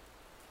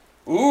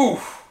 Ooh,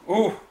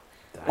 ooh.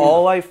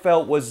 All I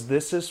felt was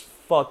this is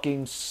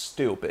fucking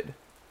stupid.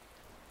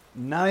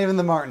 Not even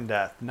the Martin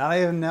death. Not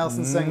even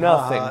Nelson saying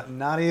Nothing. "Ha ha."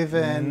 Not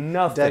even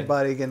Nothing. dead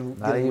body getting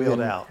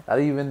wheeled out. Not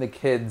even the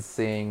kids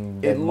seeing.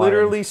 It Dead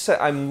literally said,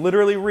 I'm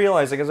literally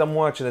realizing as I'm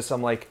watching this,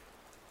 I'm like,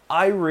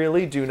 I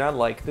really do not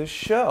like this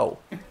show.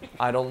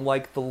 I don't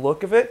like the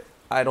look of it.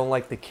 I don't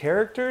like the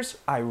characters.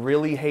 I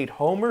really hate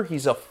Homer.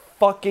 He's a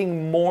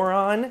fucking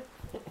moron.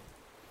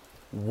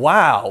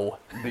 Wow.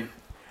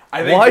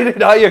 I think Why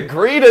did I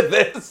agree to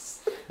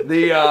this?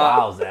 the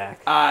Wow,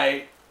 Zach.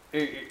 I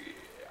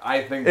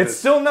think It's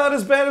still not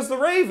as bad as The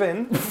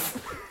Raven.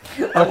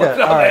 Okay, all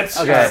right. that's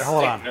Okay, just-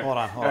 hold on.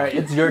 All right,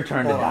 it's your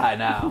turn to die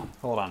now.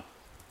 Hold on.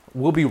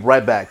 We'll be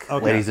right back,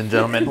 Okay. ladies and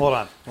gentlemen. Hold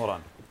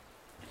on.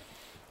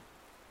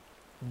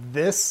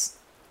 This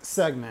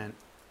segment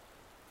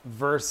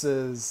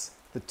versus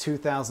the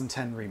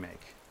 2010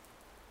 remake.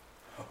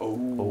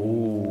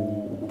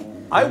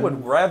 I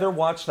would rather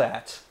watch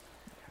that.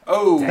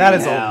 Oh, That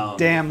is a Damn.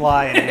 damn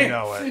lie, and you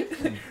know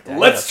it.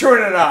 let's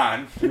turn it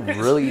on. He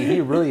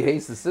really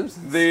hates The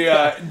Simpsons.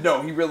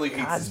 No, he really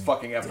hates this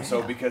fucking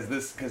episode because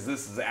this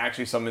is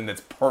actually something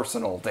that's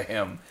personal to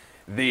him.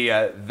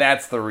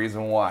 That's the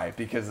reason why,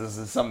 because this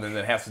is something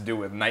that has to do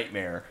with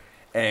Nightmare,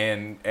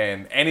 and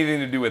anything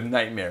to do with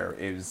Nightmare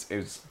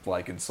is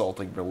like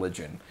insulting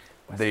religion.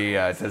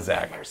 To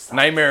Zach.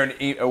 Nightmare and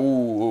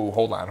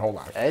hold on. Hold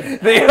on,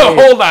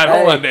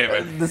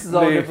 David. This is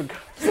all different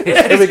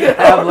conversation we can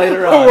have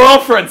later on. We're all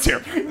friends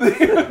here.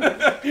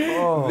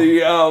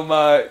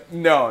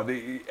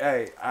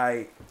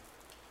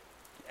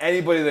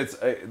 Anybody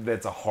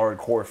that's a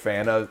hardcore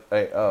fan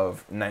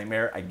of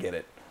Nightmare, I get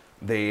it.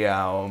 But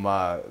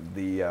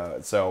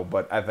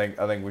I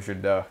think we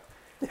should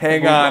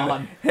hang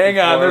on.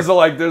 There's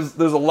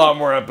a lot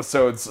more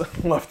episodes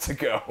left to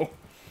go.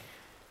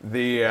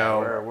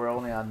 We're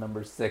only on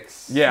number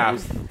 6. Yeah.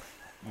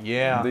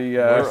 Yeah.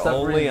 We're we're only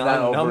suffering's not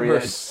on over number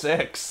yet.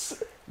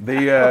 6.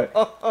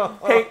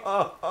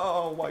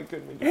 Oh, why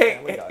couldn't we do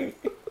Family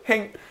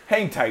Guy?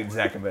 Hang tight,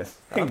 Zacchaeus.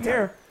 Hang I'm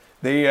tight.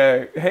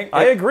 here.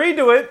 I agreed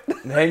to it.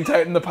 Hang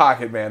tight in the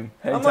pocket, man.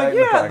 Hang I'm tight like, in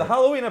the yeah, pocket. the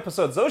Halloween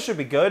episodes, those should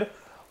be good.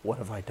 What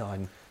have I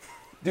done?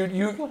 Dude,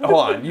 hold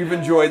on. You've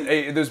enjoyed.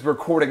 There's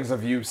recordings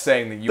of you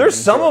saying that you. There's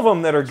some of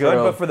them that are good,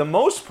 True. but for the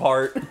most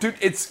part, Dude,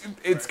 it's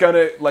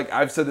gonna, like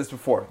I've said this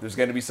before. There's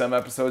gonna be some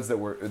episodes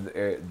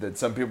that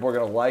some people are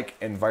gonna like,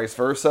 and vice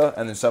versa,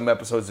 and then some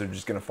episodes that are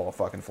just gonna fall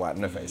fucking flat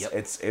in the face.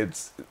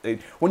 Yep.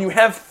 When you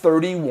have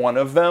 31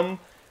 of them,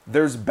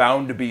 there's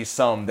bound to be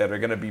some that are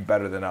gonna be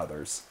better than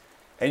others,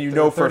 and you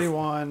know for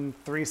 31,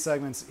 3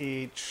 segments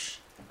each.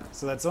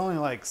 So that's only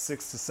like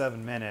 6 to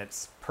 7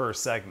 minutes per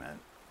segment.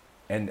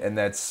 and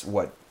that's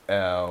what.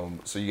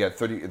 So you got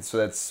 30. So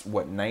that's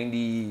what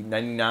 90,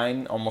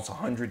 99, almost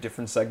 100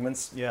 different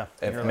segments. Yeah.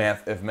 If nearly.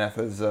 math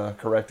is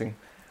correcting.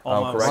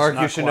 Almost. Correct. Mark,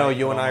 Not you should quite, know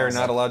you and I are almost.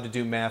 not allowed to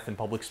do math in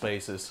public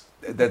spaces.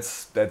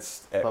 That's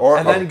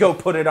And then go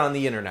put it on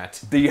the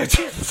internet.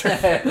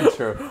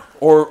 True.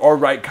 or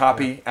write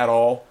copy at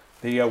all.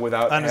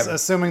 Without I'm having,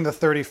 assuming the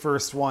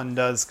 31st one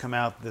does come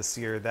out this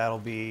year. That'll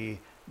be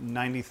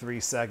 93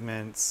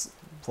 segments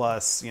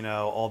plus,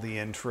 all the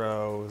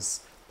intros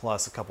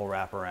plus a couple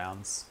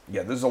wraparounds.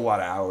 yeah, there's a lot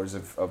of hours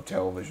of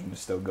television to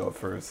still go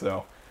through.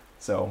 So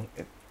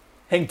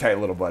hang tight,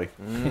 little buddy.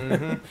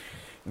 Mm-hmm.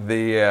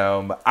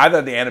 I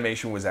thought the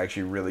animation was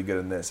actually really good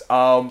in this.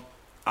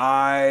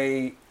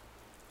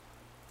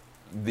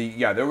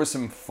 There were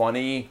some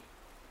funny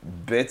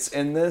bits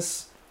in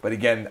this, but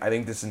again, I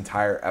think this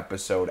entire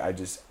episode, I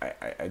just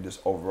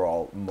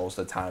overall most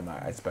of the time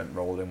I spent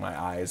rolling my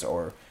eyes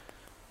or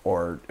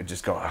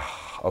just going,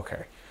 oh,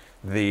 okay.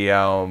 Most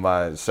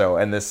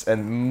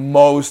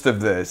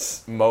of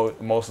this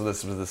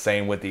was the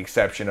same, with the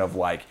exception of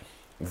like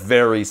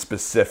very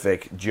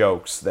specific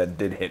jokes that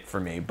did hit for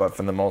me, but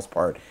for the most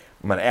part,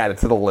 I'm gonna add it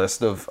to the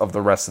list of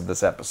the rest of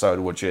this episode,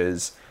 which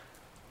is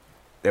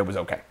it was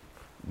okay.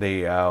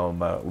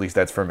 At least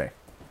that's for me.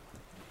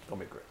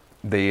 Gonna be great.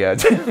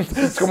 It's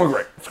gonna be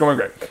great. It's gonna be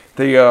great.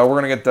 We're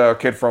gonna get the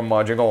kid from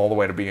Jingle All the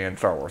Way to be in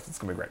Star Wars. It's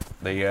gonna be great.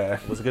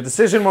 It was a good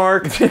decision,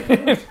 Mark.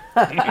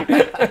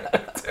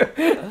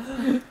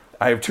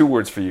 I have 2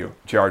 words for you,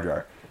 Jar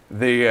Jar.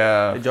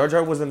 Jar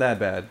Jar wasn't that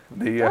bad.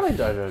 I like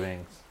Jar Jar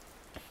Binks.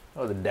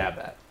 Oh, the dab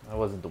at. That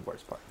wasn't the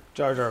worst part.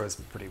 Jar Jar was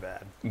pretty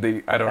bad.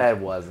 That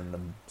wasn't the.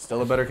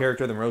 Still a better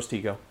character than Rose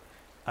Tico.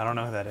 I don't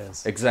know who that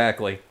is.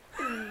 Exactly.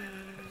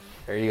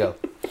 There you go.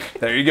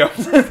 There you go.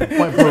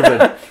 Point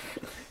proven.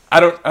 I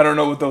don't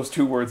know what those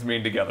 2 words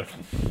mean together.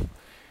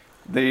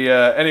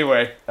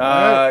 Anyway,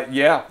 Alright.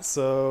 yeah.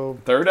 So,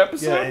 3rd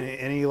episode. yeah,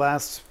 any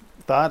last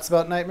thoughts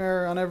about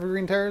Nightmare on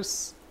Evergreen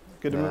Terrace?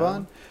 Good to move No.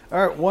 on?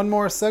 All right, one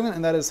more segment,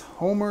 and that is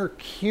Homer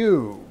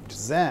Cubed.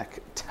 Zach,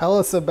 tell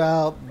us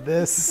about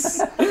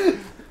this.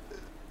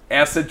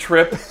 Acid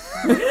trip.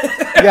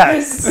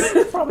 Yes.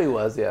 It probably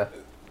was, yeah.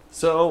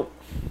 So,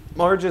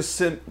 Marge's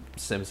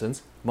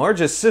Simpsons.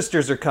 Marge's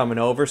sisters are coming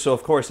over, so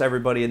of course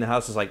everybody in the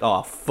house is like,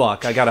 "Oh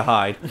fuck, I gotta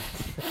hide."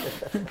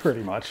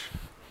 Pretty much.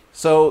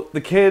 So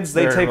the kids,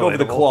 they Very take over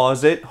the relatable.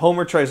 closet.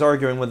 Homer tries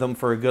arguing with them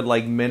for a good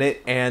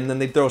minute, and then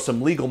they throw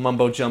some legal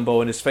mumbo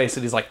jumbo in his face,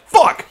 and he's like,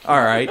 "Fuck!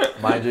 All right."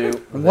 Mind you,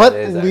 What that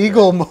is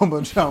legal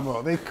mumbo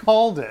jumbo? They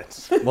called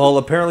it. Well,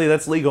 apparently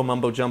that's legal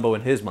mumbo jumbo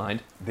in his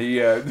mind.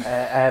 The accurate. I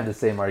have the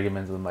same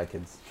arguments with my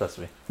kids. Trust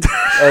me,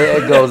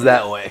 it goes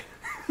that way.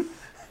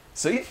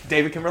 See,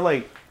 David can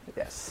relate.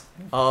 Yes.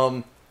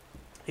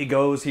 He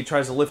goes, he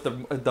tries to lift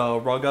the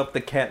rug up.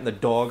 The cat and the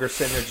dog are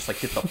sitting there just like,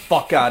 get the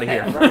fuck out of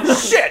here.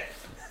 Shit!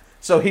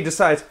 So he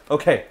decides,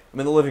 okay, I'm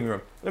in the living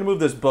room. I'm going to move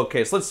this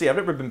bookcase. Let's see, I've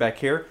never been back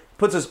here.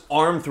 Puts his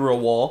arm through a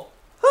wall.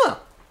 Huh,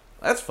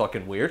 that's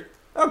fucking weird.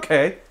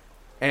 Okay.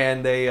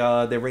 And they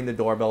ring the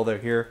doorbell. They're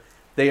here.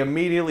 They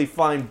immediately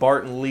find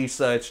Bart and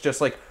Lisa. It's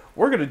just like,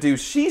 we're going to do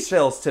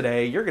seashells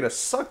today. You're going to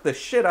suck the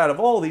shit out of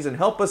all these and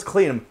help us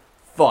clean them.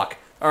 Fuck.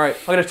 All right,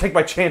 I'm going to take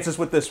my chances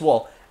with this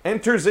wall.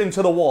 Enters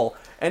into the wall.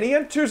 And he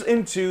enters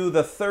into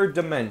the third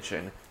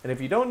dimension. And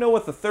if you don't know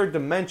what the third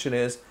dimension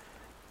is,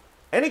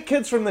 any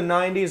kids from the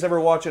 90s ever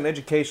watch an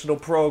educational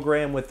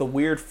program with the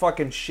weird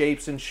fucking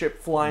shapes and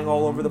shit flying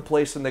all over the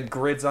place and the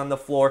grids on the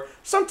floor?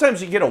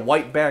 Sometimes you get a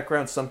white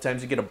background,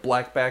 sometimes you get a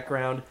black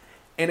background.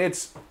 And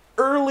it's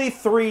early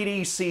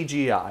 3D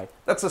CGI.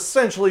 That's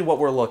essentially what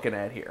we're looking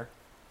at here.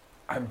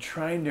 I'm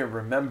trying to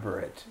remember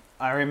it.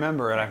 I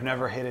remember it. I've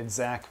never hated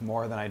Zach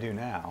more than I do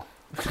now.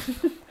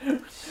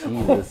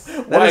 Jesus.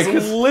 That Why? is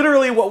 'Cause-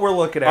 literally what we're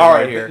looking at All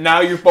right right, here. now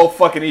you're both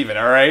fucking even.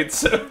 All right.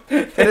 So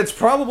And it's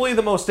probably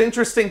the most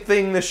interesting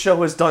thing this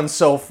show has done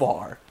so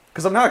far.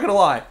 Because I'm not going to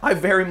lie, I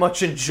very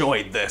much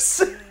enjoyed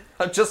this.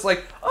 I'm just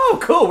like, oh,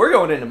 cool, we're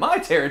going into my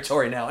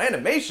territory now.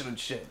 Animation and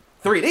shit.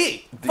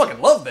 3D. Fucking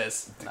love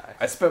this.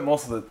 I spent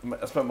most of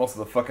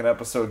the fucking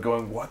episode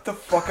going, what the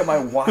fuck am I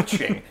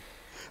watching?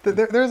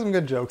 There's some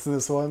good jokes in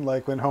this one,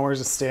 like when Homer's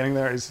just standing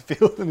there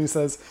and he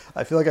says,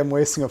 I feel like I'm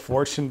wasting a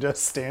fortune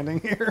just standing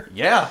here.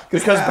 Yeah,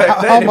 because back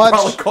how then it much-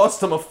 probably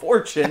cost them a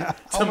fortune How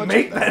to much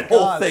make did that that whole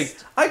cost? thing.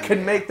 I could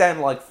make that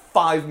in like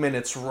 5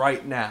 minutes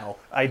right now.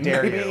 I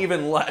dare Maybe you.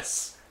 even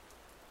less.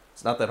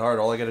 It's not that hard.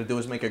 All I got to do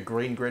is make a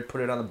green grid,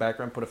 put it on the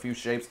background, put a few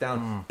shapes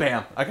down.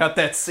 Bam! I got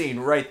that scene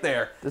right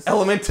there. This-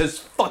 Element is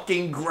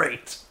fucking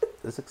great.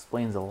 This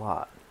explains a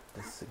lot.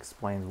 This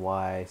explains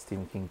why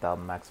Stephen King thought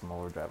Maximum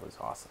Overdrive was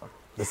awesome.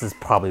 This is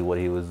probably what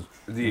he was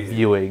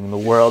viewing the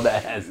world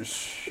as.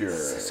 Sure.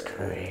 This is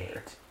great.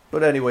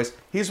 But anyways,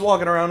 he's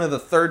walking around in the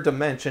third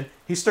dimension.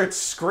 He starts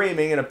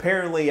screaming, and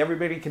apparently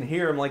everybody can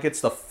hear him like it's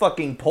the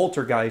fucking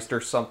poltergeist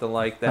or something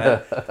like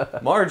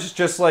that. Marge is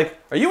just like,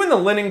 are you in the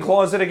linen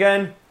closet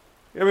again?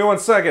 Give me 1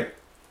 second.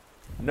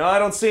 No, I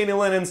don't see any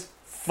linens.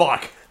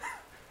 Fuck.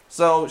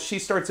 So she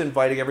starts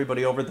inviting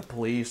everybody over, the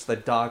police, the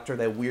doctor,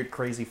 that weird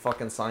crazy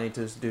fucking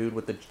scientist dude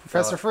with the...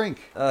 Professor Frink.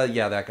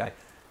 Yeah, that guy.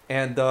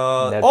 And, Ned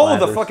the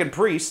Flanders. fucking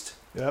priest.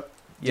 Yep.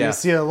 Do Yeah. you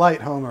see a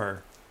light,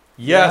 Homer?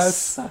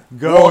 Yes.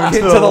 Go Walk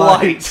into the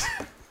light.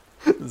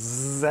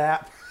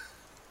 Zap.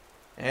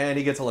 And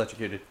he gets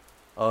electrocuted.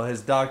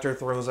 His doctor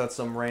throws out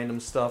some random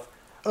stuff.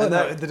 Oh, And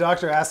no, that, the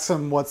doctor asks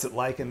him what's it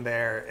like in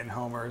there, and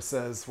Homer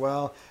says,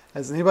 well,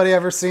 has anybody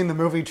ever seen the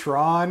movie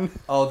Tron?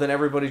 then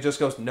everybody just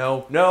goes,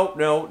 no, no,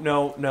 no,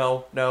 no,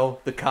 no, no.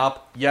 The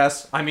cop,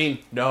 yes. I mean,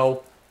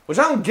 no. Which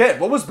I don't get.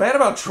 What was bad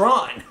about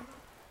Tron?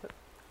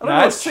 I don't know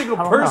a Not- single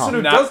I don't person know.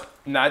 who does...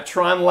 Not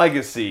Tron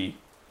Legacy.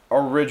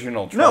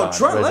 Original Tron. No,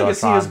 Tron Original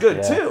Legacy Tron, is good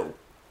yeah. too.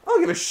 I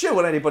don't give a shit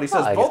what anybody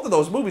says. like Both it. of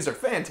those movies are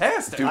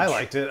fantastic. I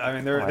liked it. I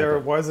mean, I like there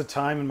it. was a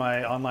time in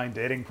my online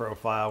dating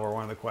profile where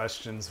one of the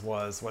questions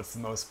was, what's the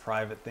most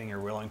private thing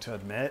you're willing to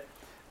admit?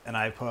 And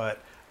I put,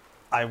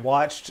 I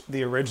watched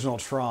the original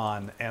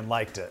Tron and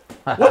liked it.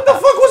 What the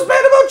fuck was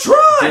bad about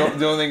Tron?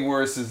 The only thing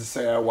worse is to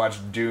say I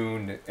watched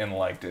Dune and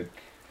liked it.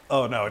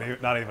 Oh, no,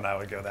 not even I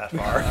would go that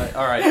far.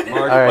 All right,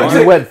 Mark. All right,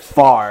 you went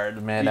far,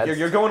 man. That's,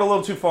 You're going a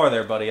little too far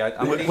there, buddy. I'm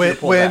gonna need you to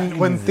pull back.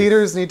 When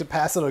theaters need to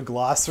pass out a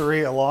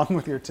glossary along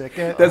with your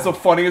ticket, That's the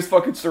funniest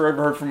fucking story I've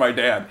ever heard from my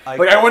dad. I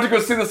went to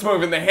go see this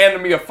movie and they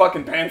handed me a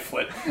fucking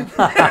pamphlet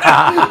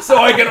so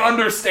I can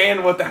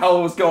understand what the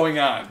hell was going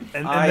on.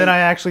 and then I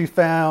actually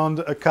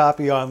found a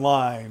copy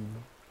online,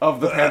 Of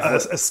the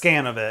pamphlet. a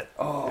scan of it.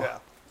 Oh, Yeah.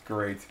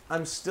 great.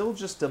 I'm still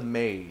just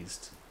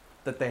amazed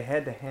that they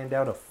had to hand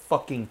out a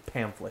fucking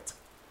pamphlet.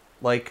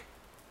 Like,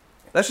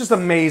 that's just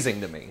amazing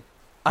to me.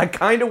 I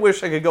kind of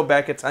wish I could go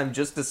back in time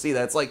just to see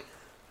that. It's like,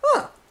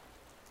 huh.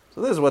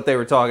 So this is what they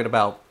were talking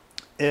about.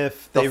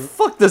 If The they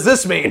fuck does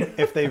this mean?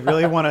 if they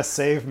really want to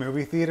save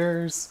movie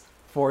theaters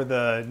for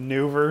the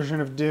new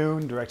version of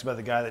Dune, directed by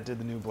the guy that did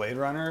the new Blade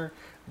Runner,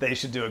 they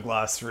should do a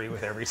glossary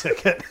with every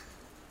ticket.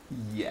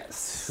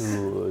 Yes.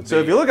 Good. So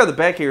if you look at the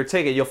back of your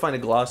ticket, you'll find a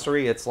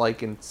glossary. It's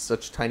like in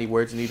such tiny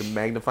words, you need a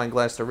magnifying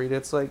glass to read it.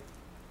 It's like,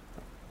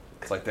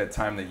 It's like that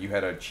time that you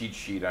had a cheat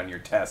sheet on your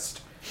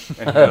test.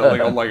 And you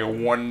had like a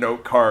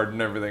one-note card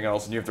and everything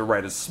else, and you have to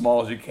write as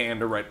small as you can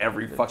to write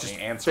every fucking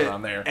answer fit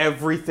on there.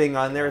 everything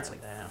on there. It's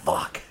like, Damn.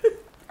 fuck.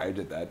 I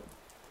did that.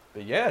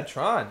 But yeah,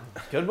 Tron,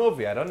 good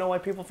movie. I don't know why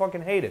people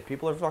fucking hate it.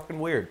 People are fucking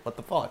weird. What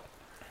the fuck?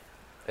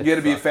 You got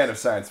to be a fan of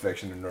science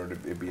fiction in order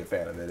to be a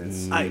fan of it.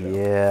 It's,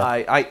 Yeah.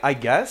 I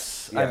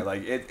guess. yeah,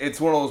 like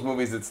it's one of those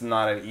movies that's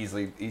not an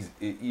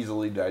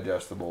easily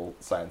digestible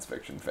science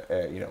fiction,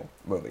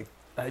 movie.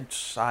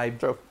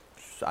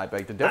 I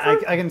beg to differ.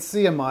 I can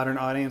see a modern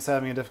audience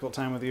having a difficult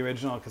time with the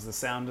original because the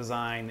sound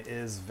design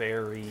is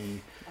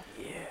very.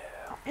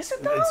 Is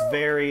it though? It's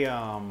very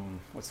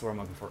what's the word I'm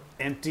looking for?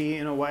 Empty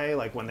in a way,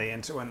 like when they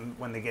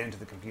when they get into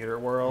the computer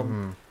world.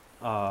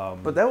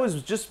 But that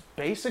was just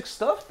basic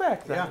stuff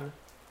back then. Yeah.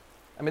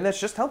 I mean, that's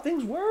just how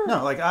things were.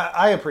 No, like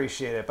I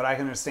appreciate it, but I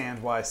can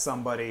understand why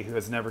somebody who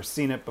has never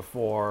seen it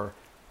before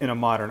in a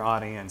modern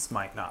audience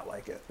might not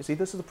like it. You see,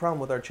 this is the problem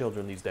with our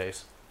children these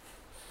days.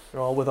 They're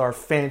all with our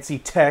fancy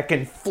tech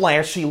and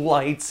flashy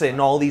lights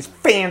and all these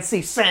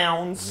fancy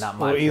sounds. Not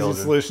Well, my the easy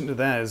children. solution to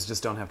that is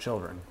just don't have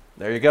children.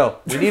 There you go.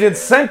 We need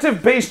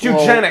incentive-based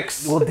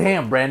eugenics. Well,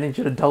 damn, Brandon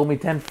should have told me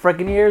 10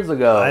 freaking years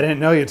ago. I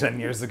didn't know you 10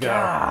 years ago.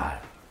 God.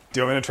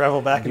 Do you want me to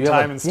travel back in You have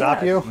time a- and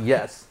stop yeah, you?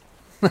 Yes.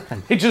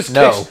 He just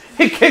No.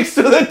 kicks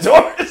through the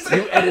doors.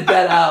 You edit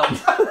that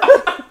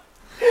out.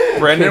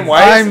 Brendan, I'm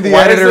why is the there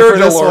editor a for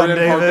this one,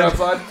 DeLorean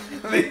parked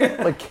outside?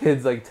 My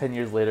kid's like 10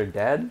 years later,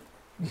 Dad,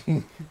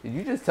 did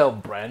you just tell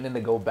Brandon to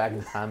go back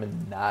in time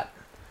and not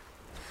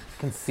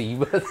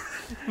conceive us?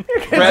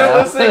 Kids are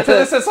listening to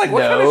this. It's like,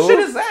 what kind of No. shit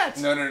is that?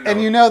 No.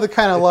 And you know the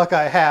kind of luck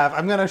I have.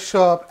 I'm going to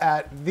show up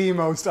at the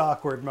most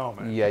awkward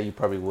moment. Yeah, you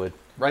probably would.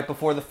 Right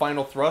before the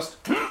final thrust.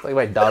 It's like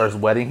my daughter's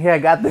wedding. Here, I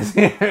got this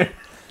here.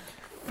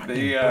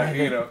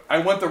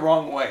 I went the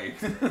wrong way.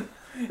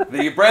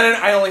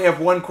 Brendan, I only have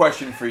one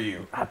question for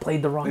you. I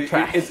played the wrong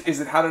track. Is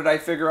it how did I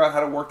figure out how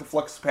to work the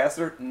flux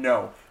capacitor?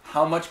 No.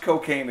 How much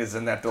cocaine is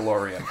in that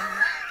DeLorean?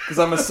 Because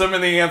I'm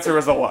assuming the answer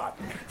is a lot.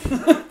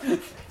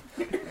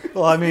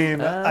 Well, I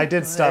mean, I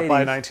did stop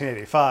by 80s.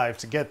 1985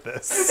 to get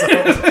this.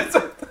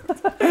 So.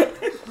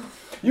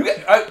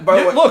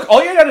 By the way, Look,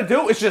 all you got to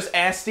do is just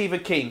ask Stephen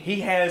King.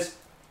 He has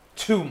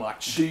too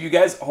much. do you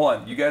guys hold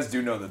on? You guys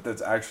do know that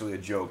that's actually a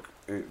joke,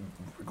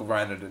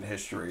 grounded in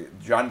history.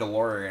 John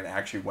DeLorean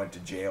actually went to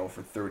jail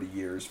for 30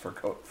 years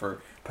for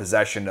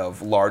possession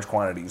of large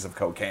quantities of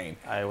cocaine.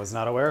 I was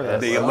not aware of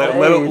this. They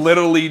Well,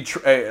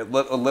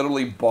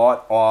 literally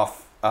bought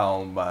off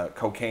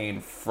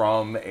cocaine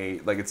from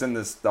it's in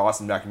the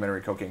Austin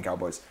documentary Cocaine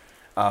Cowboys.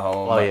 You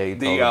told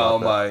me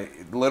about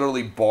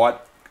Literally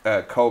bought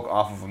coke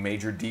off of a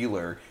major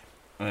dealer,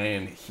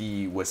 and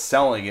he was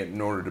selling it in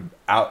order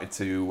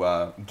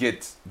to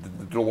get the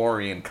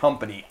DeLorean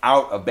company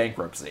out of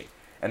bankruptcy,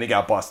 and he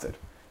got busted.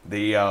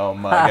 He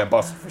got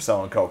busted for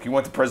selling coke. He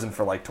went to prison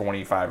for like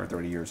 25 or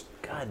 30 years.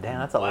 God damn,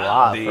 that's a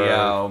lot.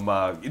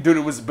 Dude,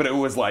 it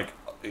was like,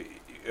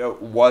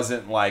 it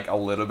wasn't like a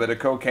little bit of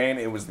cocaine.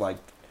 It was like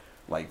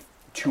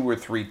 2 or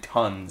 3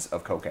 tons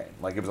of cocaine.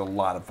 Like, it was a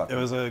lot of fucking. It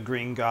was a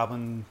Green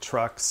Goblin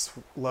truck's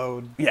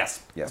load.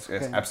 Yes,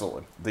 Okay.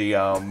 absolutely.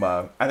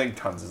 I think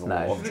tons is a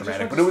little Nice.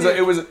 dramatic, but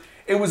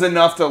it was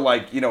enough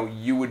to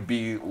you would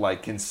be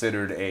like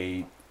considered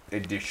a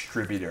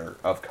distributor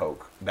of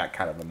coke, that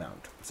kind of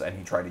amount. So, and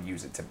he tried to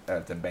use it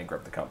to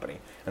bankrupt the company,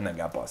 and then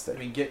got busted. I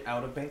mean, get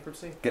out of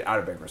bankruptcy? Get out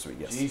of bankruptcy,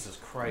 yes. Jesus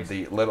Christ.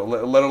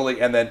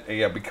 Literally, and then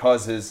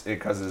because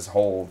his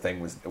whole thing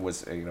was the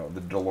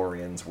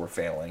DeLoreans were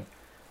failing,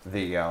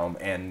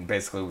 and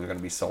basically were going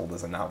to be sold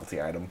as a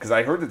novelty item, because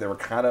I heard that they were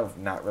kind of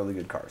not really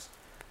good cars.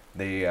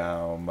 They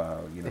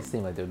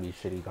seem like they would be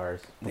shitty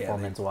cars, Yeah,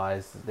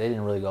 performance-wise. They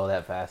didn't really go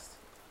that fast.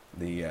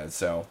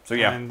 So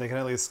yeah. And they can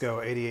at least go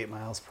 88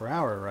 miles per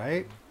hour,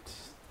 right?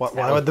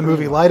 Why would the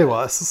movie lie to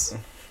us?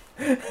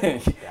 Yeah, was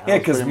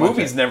because pretty much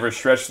movies it. never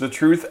stretch the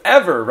truth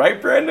ever,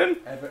 right, Brandon?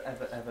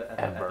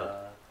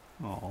 Ever.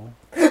 Oh.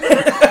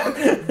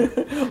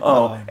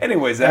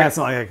 Anyways, That's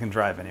not like I can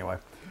drive anyway.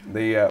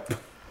 the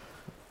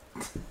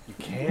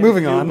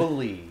Moving on.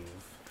 Believe.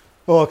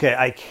 Well, okay,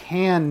 I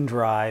can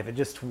drive. It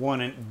just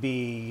wouldn't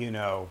be,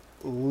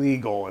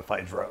 legal if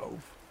I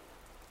drove.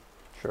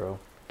 True.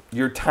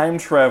 you're time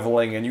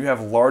traveling and you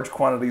have large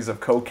quantities of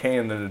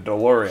cocaine in a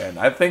DeLorean.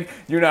 I think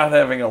you're not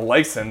having a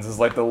license is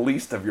like the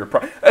least of your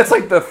That's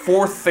like the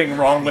fourth thing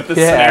wrong with the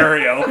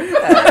scenario.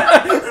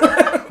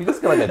 You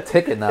just get like a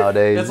ticket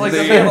nowadays. It's like,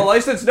 does he have a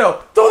license?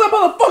 No. Throw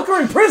that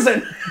motherfucker in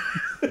prison!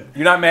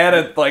 You're not mad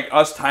at like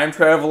us time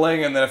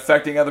traveling and then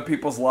affecting other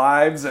people's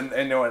lives and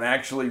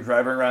actually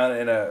driving around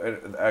in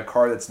a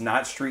car that's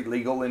not street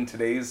legal in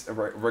today's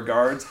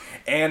regards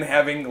and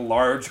having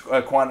large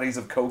quantities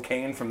of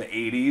cocaine from the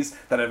 80s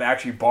that have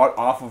actually bought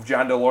off of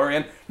John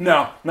DeLorean?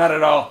 No, not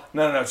at all.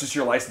 No, it's just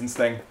your license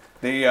thing.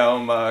 We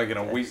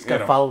just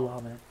gotta follow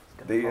law, man.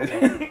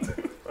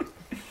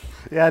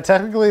 Yeah,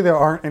 technically there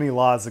aren't any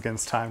laws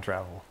against time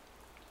travel.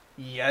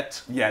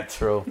 Yet.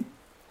 True.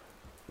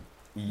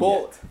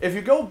 Well, if you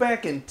go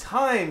back in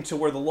time to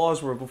where the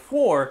laws were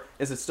before,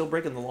 is it still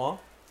breaking the law?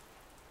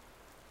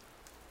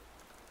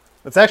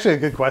 That's actually a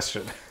good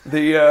question.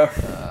 I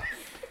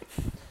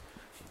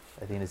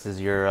think this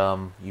is your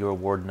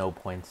award no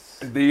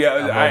points.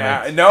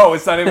 No,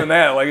 it's not even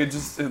that. Like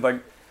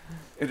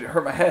it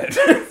hurt my head.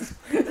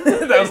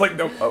 That was like,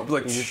 no. I was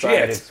like, You just tried to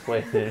shit.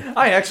 explain it.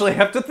 I actually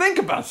have to think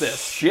about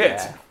this. Shit.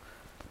 Yeah.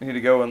 I need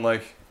to go and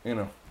like,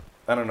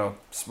 I don't know,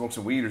 smoke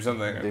some weed or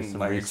something, Do and some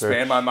like research.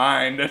 expand my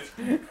mind,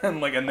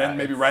 and then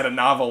maybe write a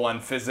novel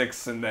on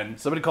physics, and then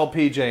Somebody call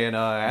PJ and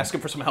ask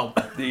him for some help.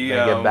 the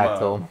Gotta get back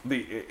to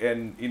him.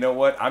 and you know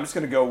what? I'm just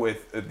gonna go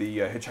with the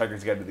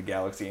Hitchhiker's Guide to the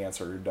Galaxy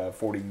answered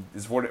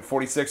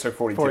 46 or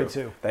 42.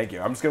 42. Thank you.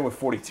 I'm just going with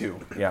 42.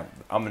 Yeah,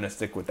 I'm gonna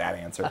stick with that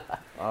answer.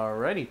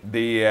 Alrighty.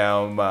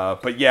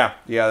 But yeah,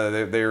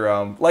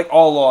 they're like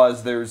all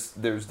laws. There's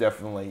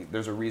definitely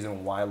a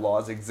reason why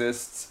laws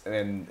exist,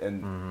 and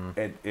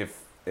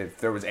if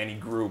there was any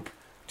group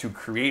to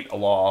create a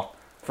law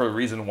for a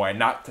reason why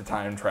not to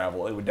time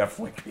travel, it would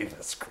definitely be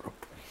this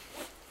group.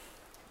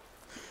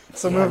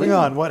 So moving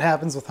on, what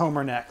happens with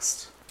Homer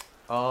next?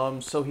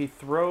 So he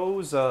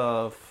throws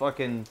a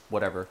fucking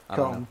whatever. I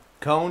don't know.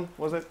 Cone,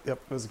 was it? Yep,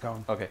 it was a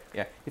cone. Okay,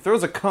 yeah. He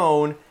throws a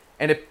cone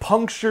and it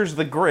punctures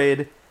the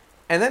grid,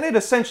 and then it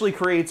essentially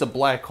creates a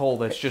black hole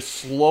that's just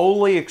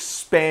slowly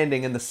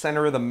expanding in the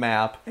center of the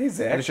map. Hey,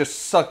 Zach. And it's just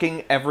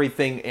sucking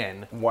everything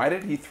in. Why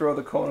did he throw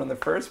the cone in the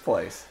first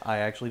place? I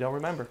actually don't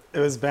remember. It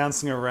was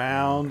bouncing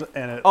around,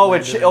 and it Oh,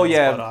 landed in his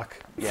yeah. buttock.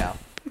 Yeah.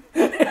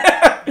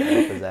 Off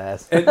his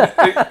ass.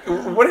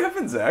 What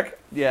happened, Zach?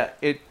 Yeah,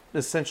 it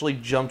essentially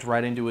jumped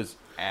right into his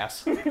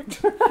ass.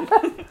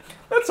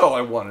 That's all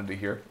I wanted to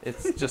hear.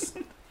 It's just,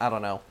 I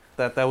don't know.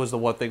 That was the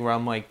one thing where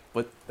I'm like,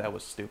 what? That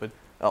was stupid.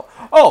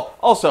 Oh,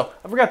 also,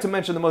 I forgot to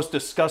mention the most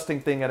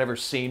disgusting thing I'd ever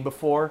seen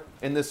before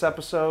in this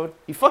episode.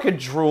 He fucking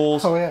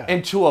drools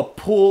into a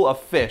pool of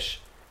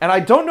fish. And I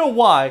don't know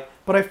why,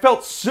 but I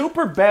felt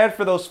super bad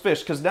for those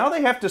fish, because now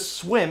they have to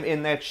swim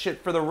in that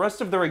shit for the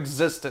rest of their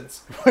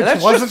existence. And that's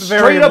Which wasn't just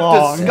very straight up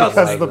long disgusting.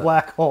 because of the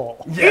black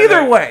hole.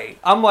 Either way,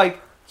 I'm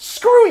like,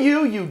 screw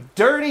you, you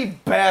dirty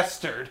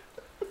bastard.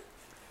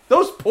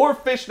 Those poor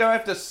fish now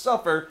have to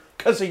suffer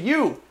because of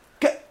you.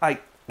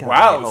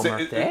 Wow,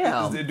 Homer.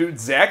 Damn. Dude,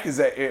 Zach is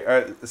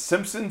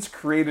Simpsons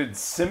created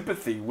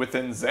sympathy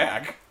within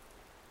Zach.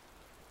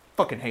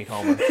 Fucking hate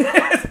Homer.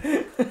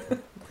 I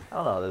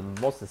don't know.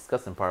 The most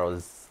disgusting part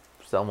was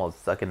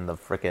almost sucking the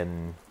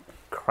freaking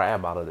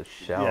crab out of the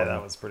shell. Yeah,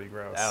 that was pretty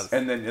gross.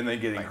 And then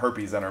getting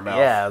herpes on her mouth.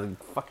 Yeah,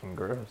 fucking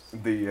gross.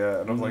 And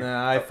I was like,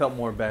 Nah, I felt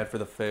more bad for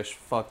the fish.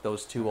 Fuck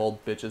those two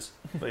old bitches.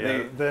 But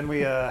yeah, then we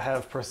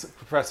have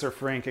Professor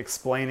Frink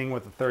explaining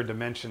what the third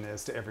dimension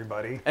is to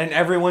everybody. And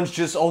everyone's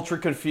just ultra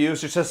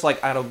confused. It's just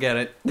like, I don't get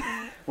it.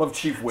 love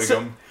Chief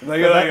Wiggum.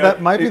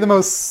 That might be the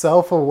most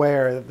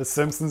self-aware that the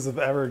Simpsons have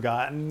ever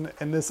gotten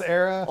in this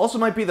era. Also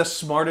might be the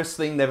smartest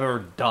thing they've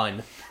ever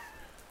done.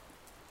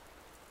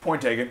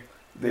 Point taken.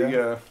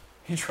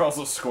 He draws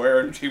a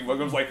square, and Chief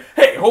Wiggum's like,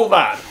 "Hey, hold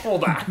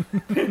on.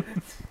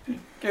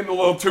 Getting a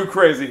little too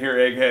crazy here,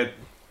 egghead."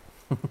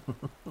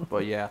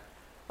 But yeah.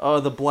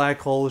 The black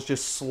hole is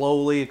just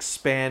slowly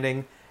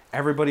expanding.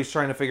 Everybody's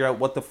trying to figure out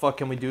what the fuck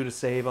can we do to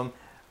save him.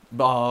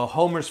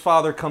 Homer's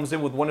father comes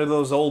in with one of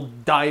those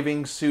old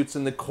diving suits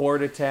and the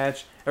cord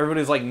attached.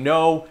 Everybody's like,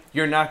 no,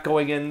 you're not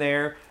going in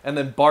there. And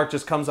then Bart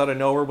just comes out of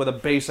nowhere with a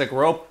basic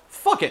rope.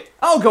 Fuck it,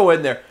 I'll go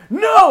in there.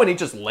 No! And he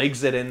just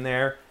legs it in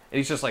there. And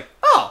he's just like,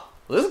 oh,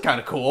 well, this is kind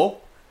of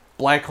cool.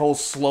 Black hole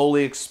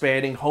slowly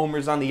expanding.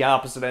 Homer's on the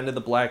opposite end of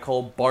the black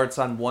hole. Bart's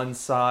on one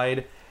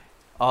side.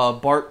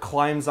 Bart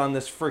climbs on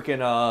this freaking,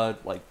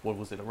 what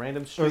was it, a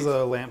random street? It was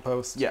a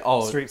lamppost. Yeah,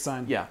 street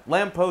sign. Yeah,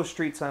 lamppost,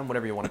 street sign,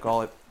 whatever you want to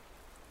call it.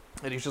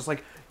 And he's just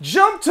like,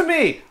 jump to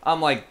me!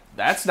 I'm like,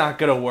 that's not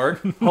gonna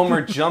work.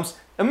 Homer jumps,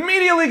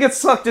 immediately gets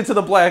sucked into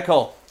the black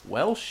hole.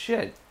 Well,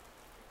 shit.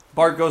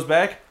 Bart goes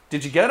back.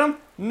 Did you get him?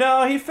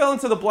 No, he fell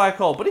into the black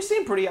hole, but he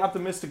seemed pretty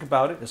optimistic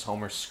about it, as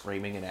Homer's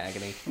screaming in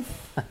agony.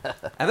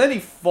 And then he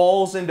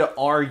falls into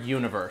our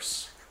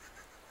universe.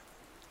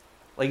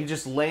 Like, he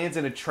just lands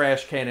in a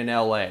trash can in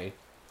L.A.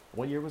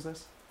 What year was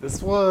this?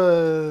 This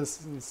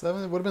was it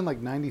would have been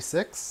like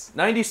 96?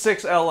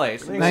 96 L.A.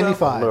 So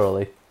 95.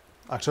 Literally.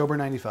 October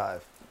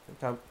 95.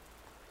 I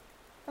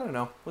don't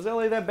know. Was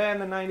LA that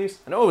bad in the 90s?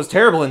 I know it was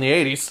terrible in the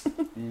 80s.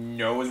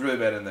 No, it was really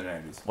bad in the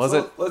 90s. Was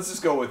it? Let's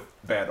just go with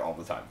bad all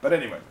the time. But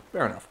anyway.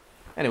 Fair enough.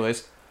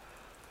 Anyways.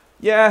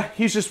 Yeah,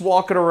 he's just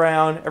walking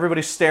around.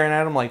 Everybody's staring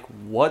at him like,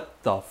 what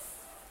the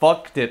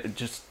fuck did...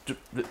 Just...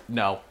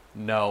 No.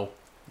 And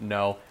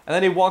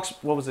then he walks...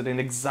 What was it? An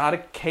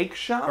exotic cake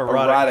shop?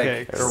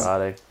 Erotic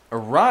cakes.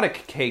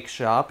 Erotic cake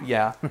shop,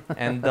 yeah.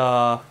 And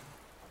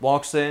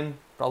walks in,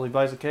 probably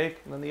buys a cake,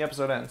 and then the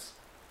episode ends.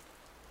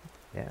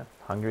 Yeah,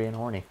 hungry and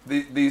horny.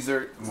 These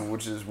are,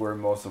 which is where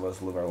most of us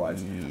live our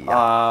lives.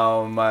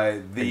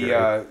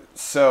 Yeah.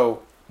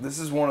 So this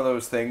is one of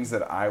those things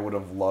that I would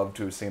have loved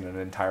to have seen an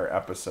entire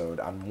episode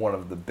on one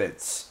of the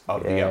bits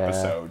of the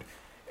episode,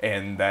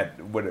 and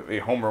that would a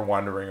Homer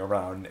wandering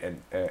around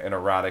in an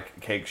erotic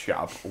cake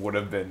shop would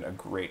have been a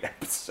great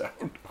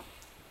episode.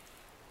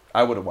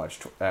 I would have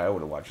watched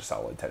a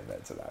solid 10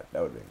 minutes of that.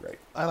 That would have been great.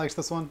 I liked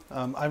this one.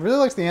 I really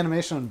liked the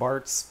animation on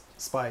Bart's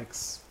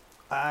spikes.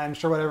 I'm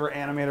sure whatever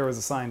animator was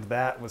assigned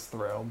that was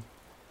thrilled.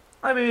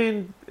 I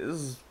mean,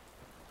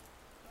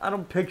 I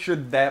don't picture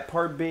that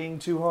part being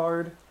too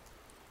hard.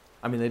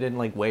 I mean, they didn't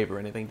like wave or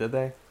anything, did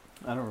they?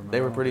 I don't remember. They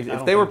were I pretty. don't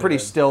If they were think pretty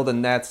did. still,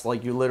 then that's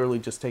like you're literally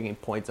just taking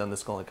points on the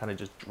skull and kind of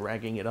just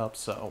dragging it up.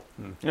 So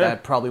Yeah.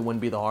 that probably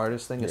wouldn't be the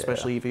hardest thing, Yeah.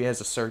 especially if he has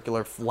a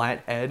circular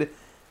flat head.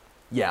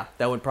 Yeah,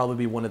 that would probably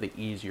be one of the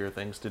easier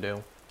things to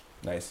do.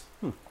 Nice.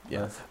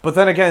 Yeah. But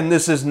then again,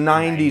 this is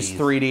 90s 90s.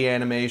 3D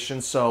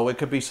animation, so it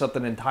could be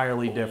something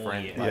entirely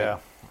different. yeah. Like- Yeah.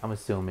 I'm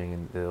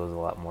assuming it was a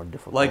lot more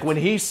difficult. Like when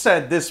he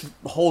said this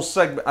whole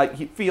segment,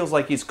 he feels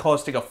like he's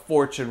costing a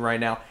fortune right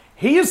now.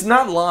 He is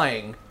not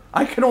lying.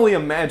 I can only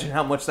imagine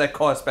how much that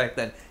cost back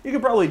then. You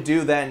could probably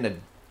do that in a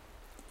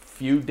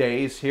few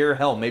days here.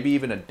 Hell, maybe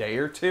even a day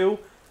or two.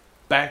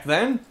 Back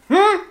then,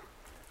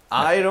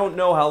 I don't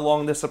know how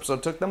long this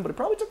episode took them, but it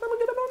probably took them a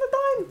good amount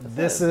of time.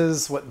 This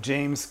is what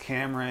James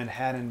Cameron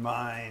had in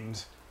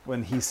mind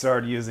when he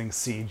started using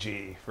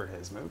CG for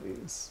his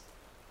movies.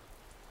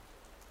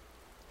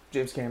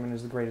 James Cameron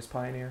is the greatest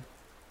pioneer.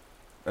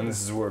 And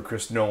this is where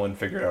Chris Nolan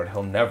figured out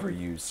he'll never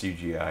use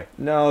CGI.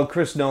 No,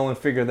 Chris Nolan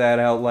figured that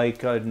out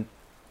like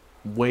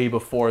way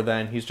before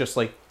then. He's just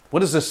like,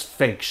 what is this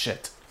fake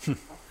shit?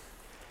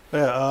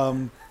 Yeah,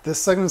 this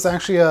segment is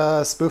actually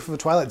a spoof of the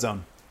Twilight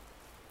Zone.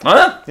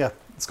 Huh? Yeah,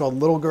 it's called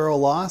Little Girl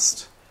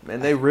Lost.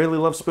 And they really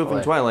love spoofing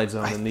Wait. Twilight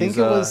Zone I in think these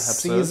it was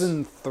episodes.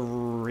 season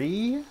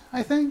 3,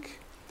 I think.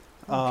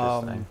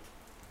 Interesting.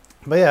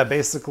 But yeah,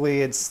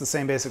 basically it's the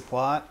same basic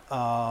plot,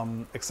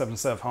 except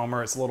instead of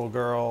Homer, it's a little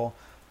girl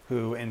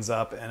who ends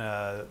up in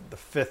the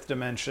fifth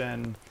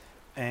dimension,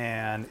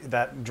 and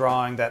that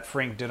drawing that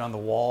Frank did on the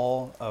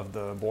wall of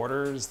the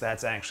borders,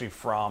 that's actually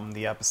from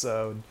the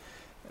episode,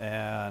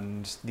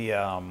 and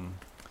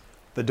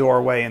the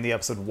doorway in the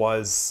episode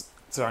was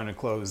starting to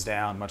close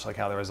down, much like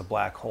how there was a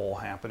black hole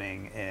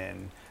happening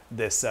in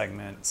this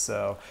segment.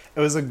 So it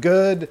was a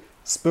good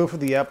spoof of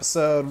the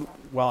episode,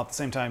 while at the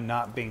same time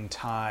not being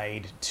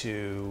tied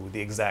to the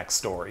exact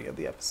story of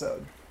the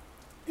episode.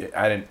 Yeah,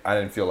 I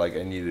didn't feel like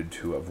I needed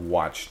to have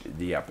watched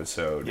the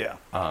episode Yeah.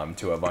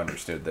 to have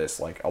understood this.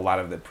 Like a lot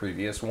of the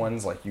previous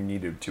ones, like you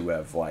needed to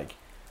have like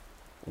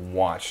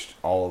watched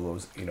all of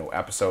those,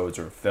 episodes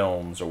or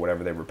films or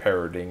whatever they were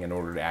parodying in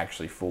order to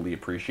actually fully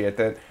appreciate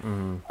that.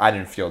 I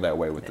didn't feel that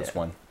way with this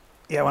one.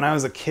 Yeah, when I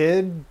was a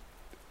kid,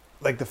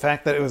 like the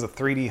fact that it was a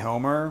 3D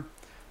Homer,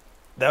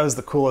 that was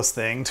the coolest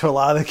thing to a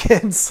lot of the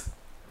kids.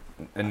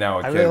 And now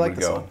a I kid really like would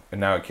this go. one.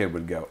 And now a kid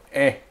would go.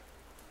 Eh.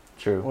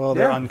 True. Well,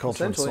 they're Yeah,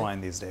 uncultured essentially.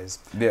 swine these days.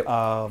 Yep.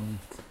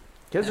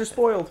 Kids are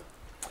spoiled,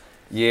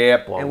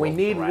 Yep. Well, and we well,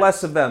 need right.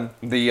 less of them.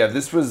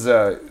 This was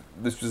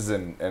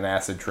an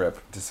acid trip,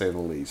 to say the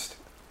least.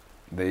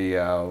 But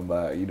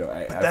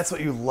that's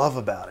what you love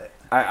about it.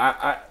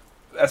 I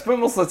spent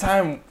most of the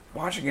time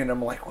watching it and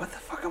I'm like, what the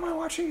fuck am I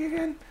watching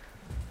again?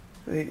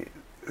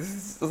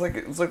 It's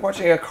like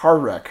watching a car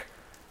wreck.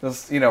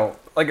 Just,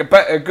 like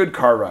a good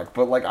car wreck,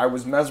 but like I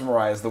was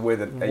mesmerized the way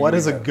that... What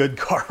is a good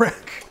car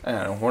wreck? I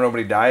don't know, where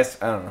nobody dies?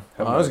 I don't know.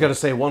 I was gonna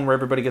say one where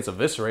everybody gets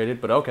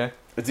eviscerated, but okay.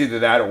 It's either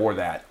that or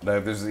that.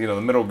 Like, there's,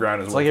 the middle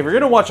ground is... It's like if you're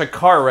gonna watch a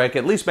car wreck,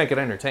 at least make it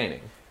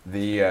entertaining.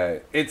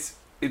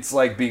 It's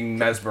like being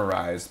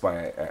mesmerized by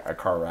a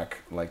car wreck.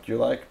 Like, you're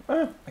like,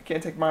 I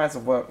can't take my eyes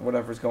off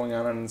whatever's going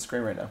on the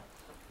screen right now.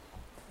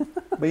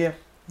 But yeah.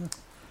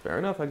 Fair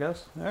enough, I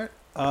guess. All right.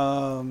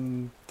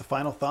 The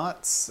final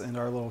thoughts and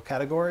our little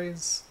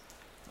categories.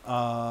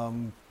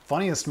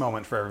 Funniest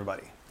moment for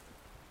everybody.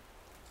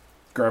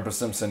 Grandpa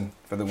Simpson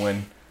for the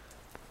win.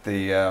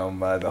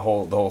 The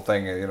whole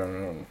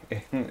thing.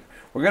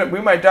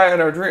 We might die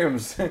in our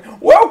dreams.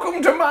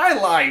 Welcome to my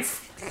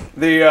life.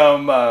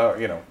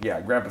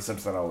 Grandpa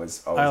Simpson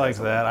always I liked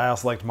has that. I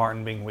also liked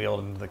Martin being wheeled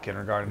into the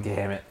kindergarten.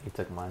 Damn it, you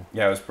took mine.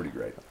 Yeah, it was pretty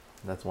great.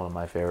 That's one of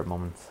my favorite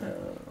moments.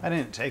 I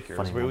didn't take yours.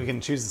 Funny We moment.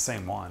 can choose the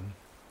same one.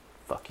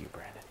 Fuck you,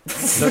 Brandon.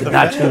 The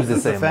Not fa- choose the the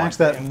same fact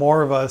one. that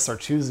more of us are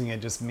choosing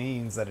it just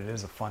means that it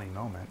is a funny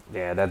moment.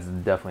 Yeah, that's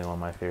definitely one of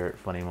my favorite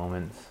funny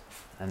moments.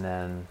 And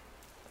then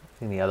I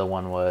think the other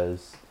one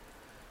was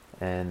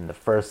in the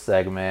first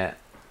segment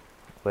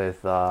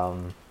with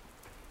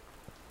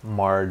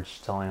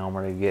Marge telling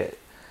Homer to get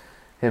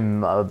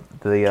him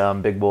the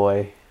big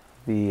boy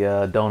the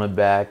donut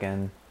back,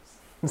 and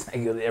it's like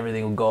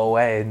everything will go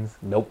away. And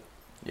nope.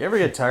 You ever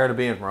get tired of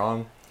being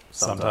wrong?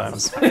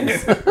 Sometimes.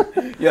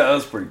 Yeah, that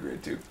was pretty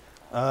great too.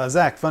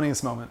 Zach,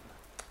 funniest moment.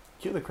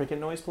 Cue the cricket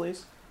noise,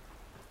 please.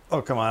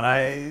 Oh, come on.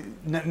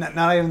 Not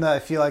even that I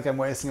feel like I'm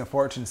wasting a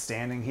fortune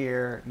standing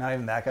here. Not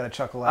even that got a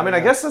chuckle out I mean, of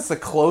I it. guess that's the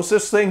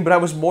closest thing, but I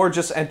was more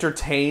just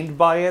entertained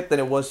by it than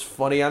it was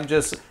funny.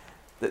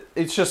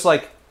 It's just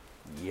like,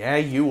 yeah,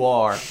 you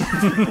are.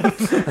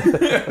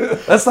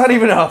 That's not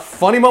even a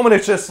funny moment.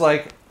 It's just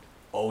like,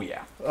 oh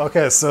yeah.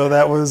 Okay, so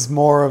that was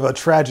more of a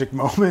tragic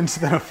moment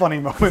than a funny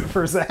moment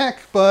for Zach,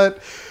 but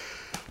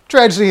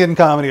tragedy and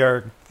comedy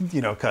are,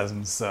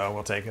 cousins, so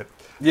we'll take it.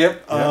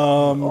 Yep.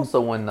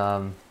 Also, when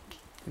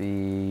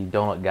the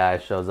donut guy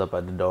shows up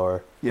at the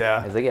door,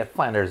 Yeah. he's like, "Yeah,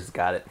 Flanders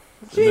got it."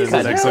 And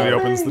then next time he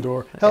help opens me. the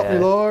door. Help me, Yeah.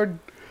 Lord.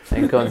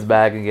 And he comes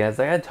back again. It's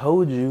like, "I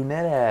told you,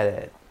 Ned had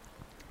it."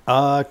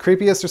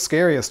 Creepiest or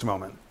scariest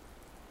moment?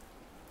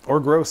 Or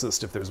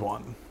grossest, if there's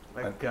one.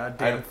 That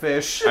goddamn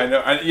fish. I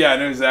know. I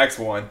know Zach's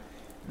one.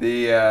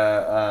 The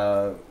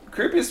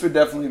creepiest would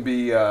definitely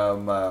be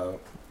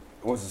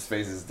what's his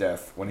face's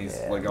death when he's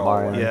like all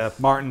Martin. alone. Yeah,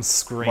 Martin's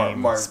scream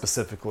Martin.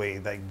 specifically,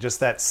 like just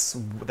that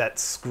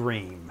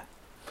scream.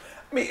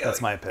 I mean,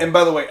 That's my pick. And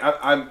by the way,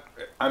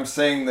 I'm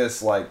saying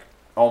this like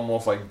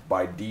almost like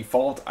by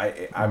default.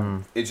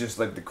 I'm it's just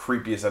like the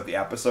creepiest of the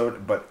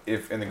episode. But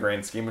if in the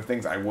grand scheme of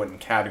things, I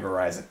wouldn't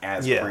categorize it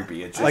as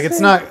creepy. It's just like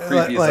it's not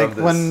creepiest like of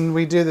this. when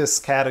we do this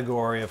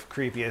category of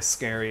creepiest,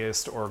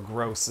 scariest, or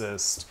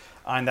grossest.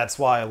 And that's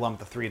why I lump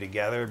the three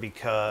together,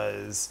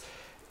 because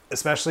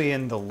especially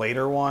in the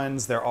later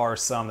ones, there are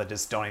some that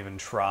just don't even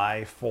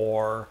try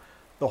for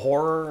the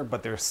horror,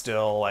 but there's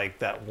still like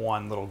that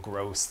one little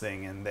gross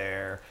thing in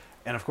there.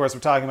 And of course, we're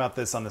talking about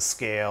this on the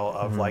scale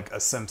of like a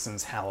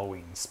Simpsons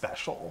Halloween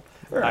special.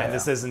 Right.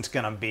 This isn't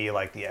going to be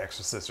like The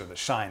Exorcist or The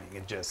Shining.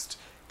 It just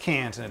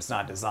can't, and it's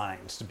not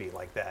designed to be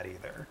like that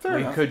either.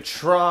 We could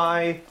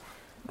try.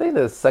 I think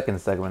the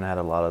second segment had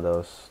a lot of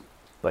those,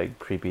 like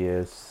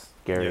creepiest,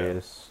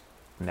 scariest,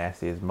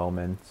 nastiest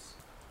moments.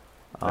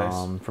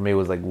 Nice. For me, it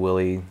was like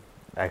Willie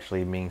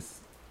actually being,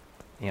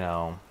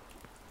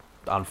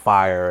 on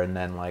fire, and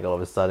then like all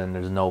of a sudden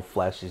there's no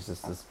flesh. He's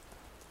just this,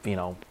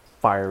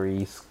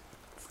 fiery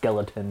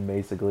skeleton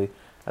basically.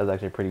 That was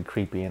actually pretty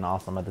creepy and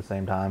awesome at the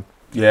same time.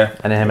 Yeah.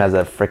 And then him as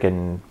a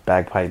freaking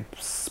bagpipe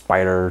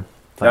spider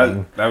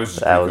thing. That was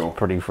just That pretty was cool.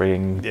 pretty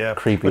freaking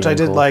creepy. Which I and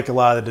did cool. like a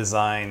lot of the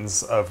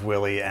designs of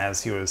Willie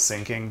as he was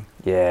sinking.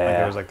 Like there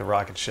Yeah. was like the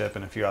rocket ship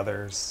and a few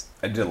others.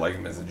 I did like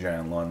him as a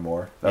giant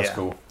lawnmower. That's Yeah,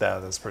 cool.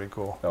 That was pretty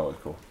cool. That was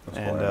cool. That's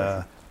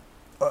And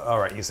all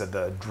right, you said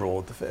the drool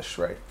of the fish,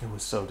 right? It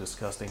was so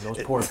disgusting.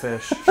 Those poor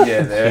fish.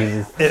 yeah,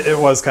 there. It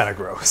was kind of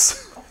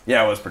gross.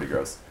 Yeah, it was pretty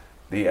gross.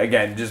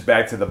 Again, just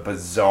back to the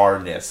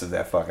bizarreness of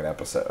that fucking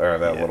episode or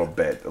that little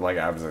bit. Like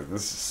I was like,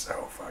 this is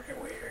so fucking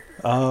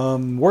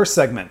weird. Worst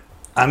segment.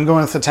 I'm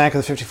going with Attack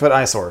of the 50-Foot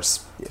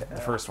Eyesores. Yeah.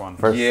 The first one.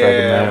 First Yeah,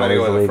 segment I'm gonna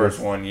was go with the Vegas.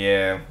 first one.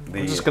 Yeah,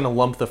 I'm just gonna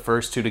lump the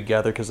first two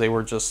together because they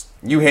were just.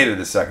 You hated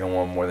the second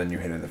one more than you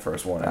hated the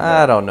first one.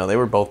 I don't know. They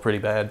were both pretty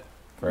bad.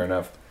 Fair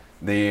enough.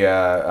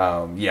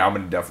 I'm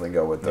gonna definitely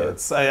go with the.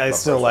 I the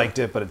still first liked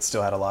it, but it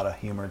still had a lot of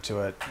humor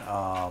to it.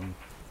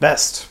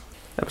 Best.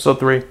 Episode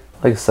 3.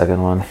 Like the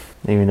second one,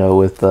 even though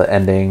with the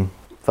ending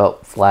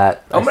felt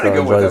flat. I'm gonna still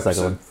go enjoyed with the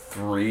second episode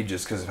 3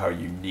 just because of how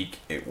unique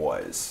it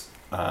was.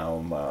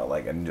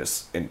 And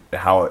just in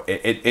how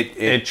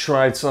It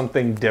tried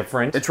something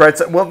different. it tried.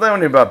 Well, not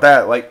only about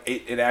that, like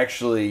it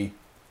actually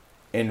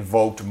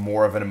invoked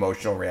more of an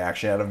emotional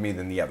reaction out of me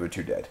than the other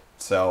two did.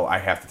 So I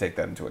have to take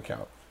that into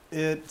account.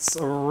 It's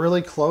a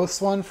really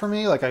close one for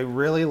me. Like I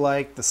really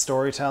like the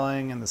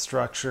storytelling and the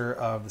structure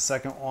of the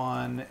second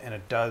one, and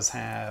it does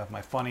have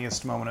my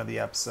funniest moment of the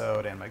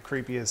episode and my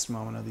creepiest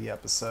moment of the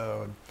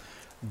episode.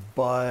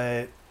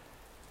 But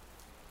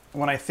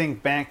when I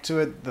think back to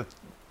it, the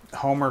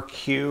Homer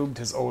Cubed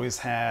has always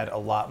had a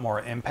lot more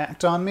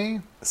impact on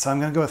me. So I'm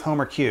going to go with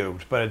Homer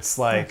Cubed, but it's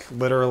like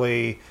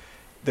literally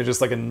they're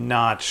just like a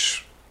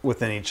notch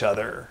within each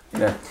other.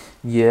 Yeah.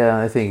 Yeah,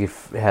 I think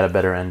if it had a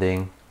better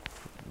ending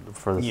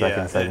for the Yeah,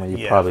 second segment,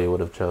 you yeah. probably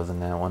would have chosen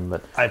that one.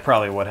 But I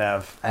probably would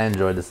have. I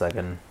enjoyed the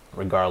second,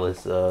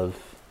 regardless of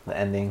the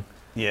ending.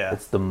 Yeah.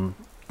 It's the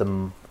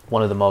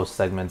one of the most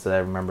segments that I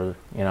remember.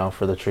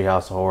 For the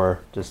Treehouse of Horror,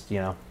 just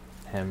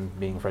him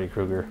being Freddy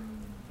Krueger.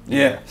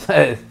 Yeah.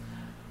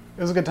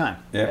 It was a good time.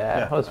 Yeah.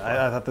 Yeah, it was fun.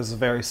 I thought this was a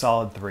very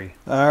solid 3.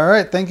 All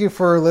right, thank you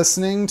for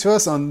listening to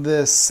us on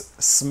this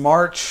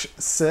Smarch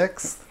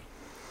 6th.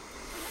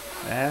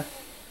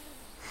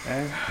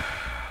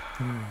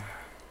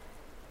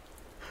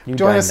 You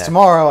Join dine us next.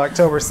 tomorrow,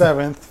 October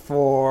 7th,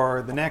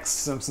 for the next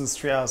Simpsons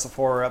Treehouse of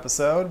Horror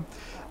episode.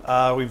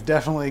 We've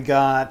definitely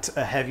got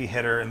a heavy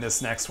hitter in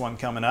this next one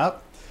coming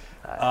up.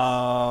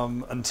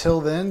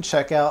 Until then,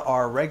 check out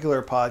our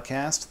regular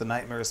podcast, the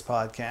Nightmares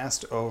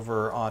Podcast,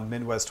 over on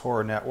Midwest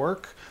Horror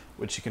Network,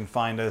 which you can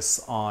find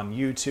us on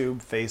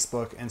YouTube,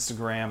 Facebook,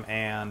 Instagram,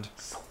 and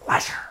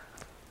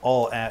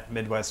all at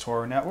Midwest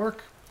Horror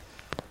Network.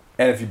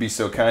 And if you'd be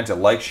so kind to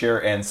like,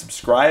 share, and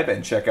subscribe,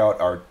 and check out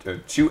our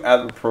 2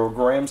 other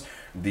programs,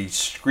 The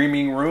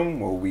Screaming Room,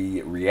 where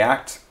we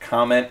react,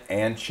 comment,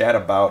 and chat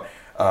about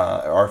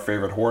our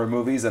favorite horror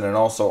movies, and then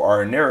also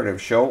our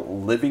narrative show,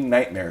 Living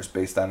Nightmares,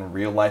 based on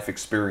real-life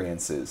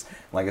experiences.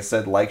 Like I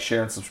said, like,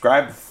 share, and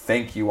subscribe.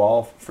 Thank you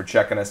all for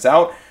checking us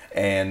out,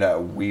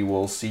 and we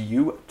will see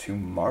you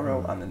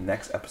tomorrow on the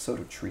next episode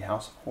of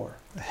Treehouse of Horror.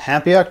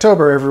 Happy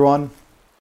October, everyone.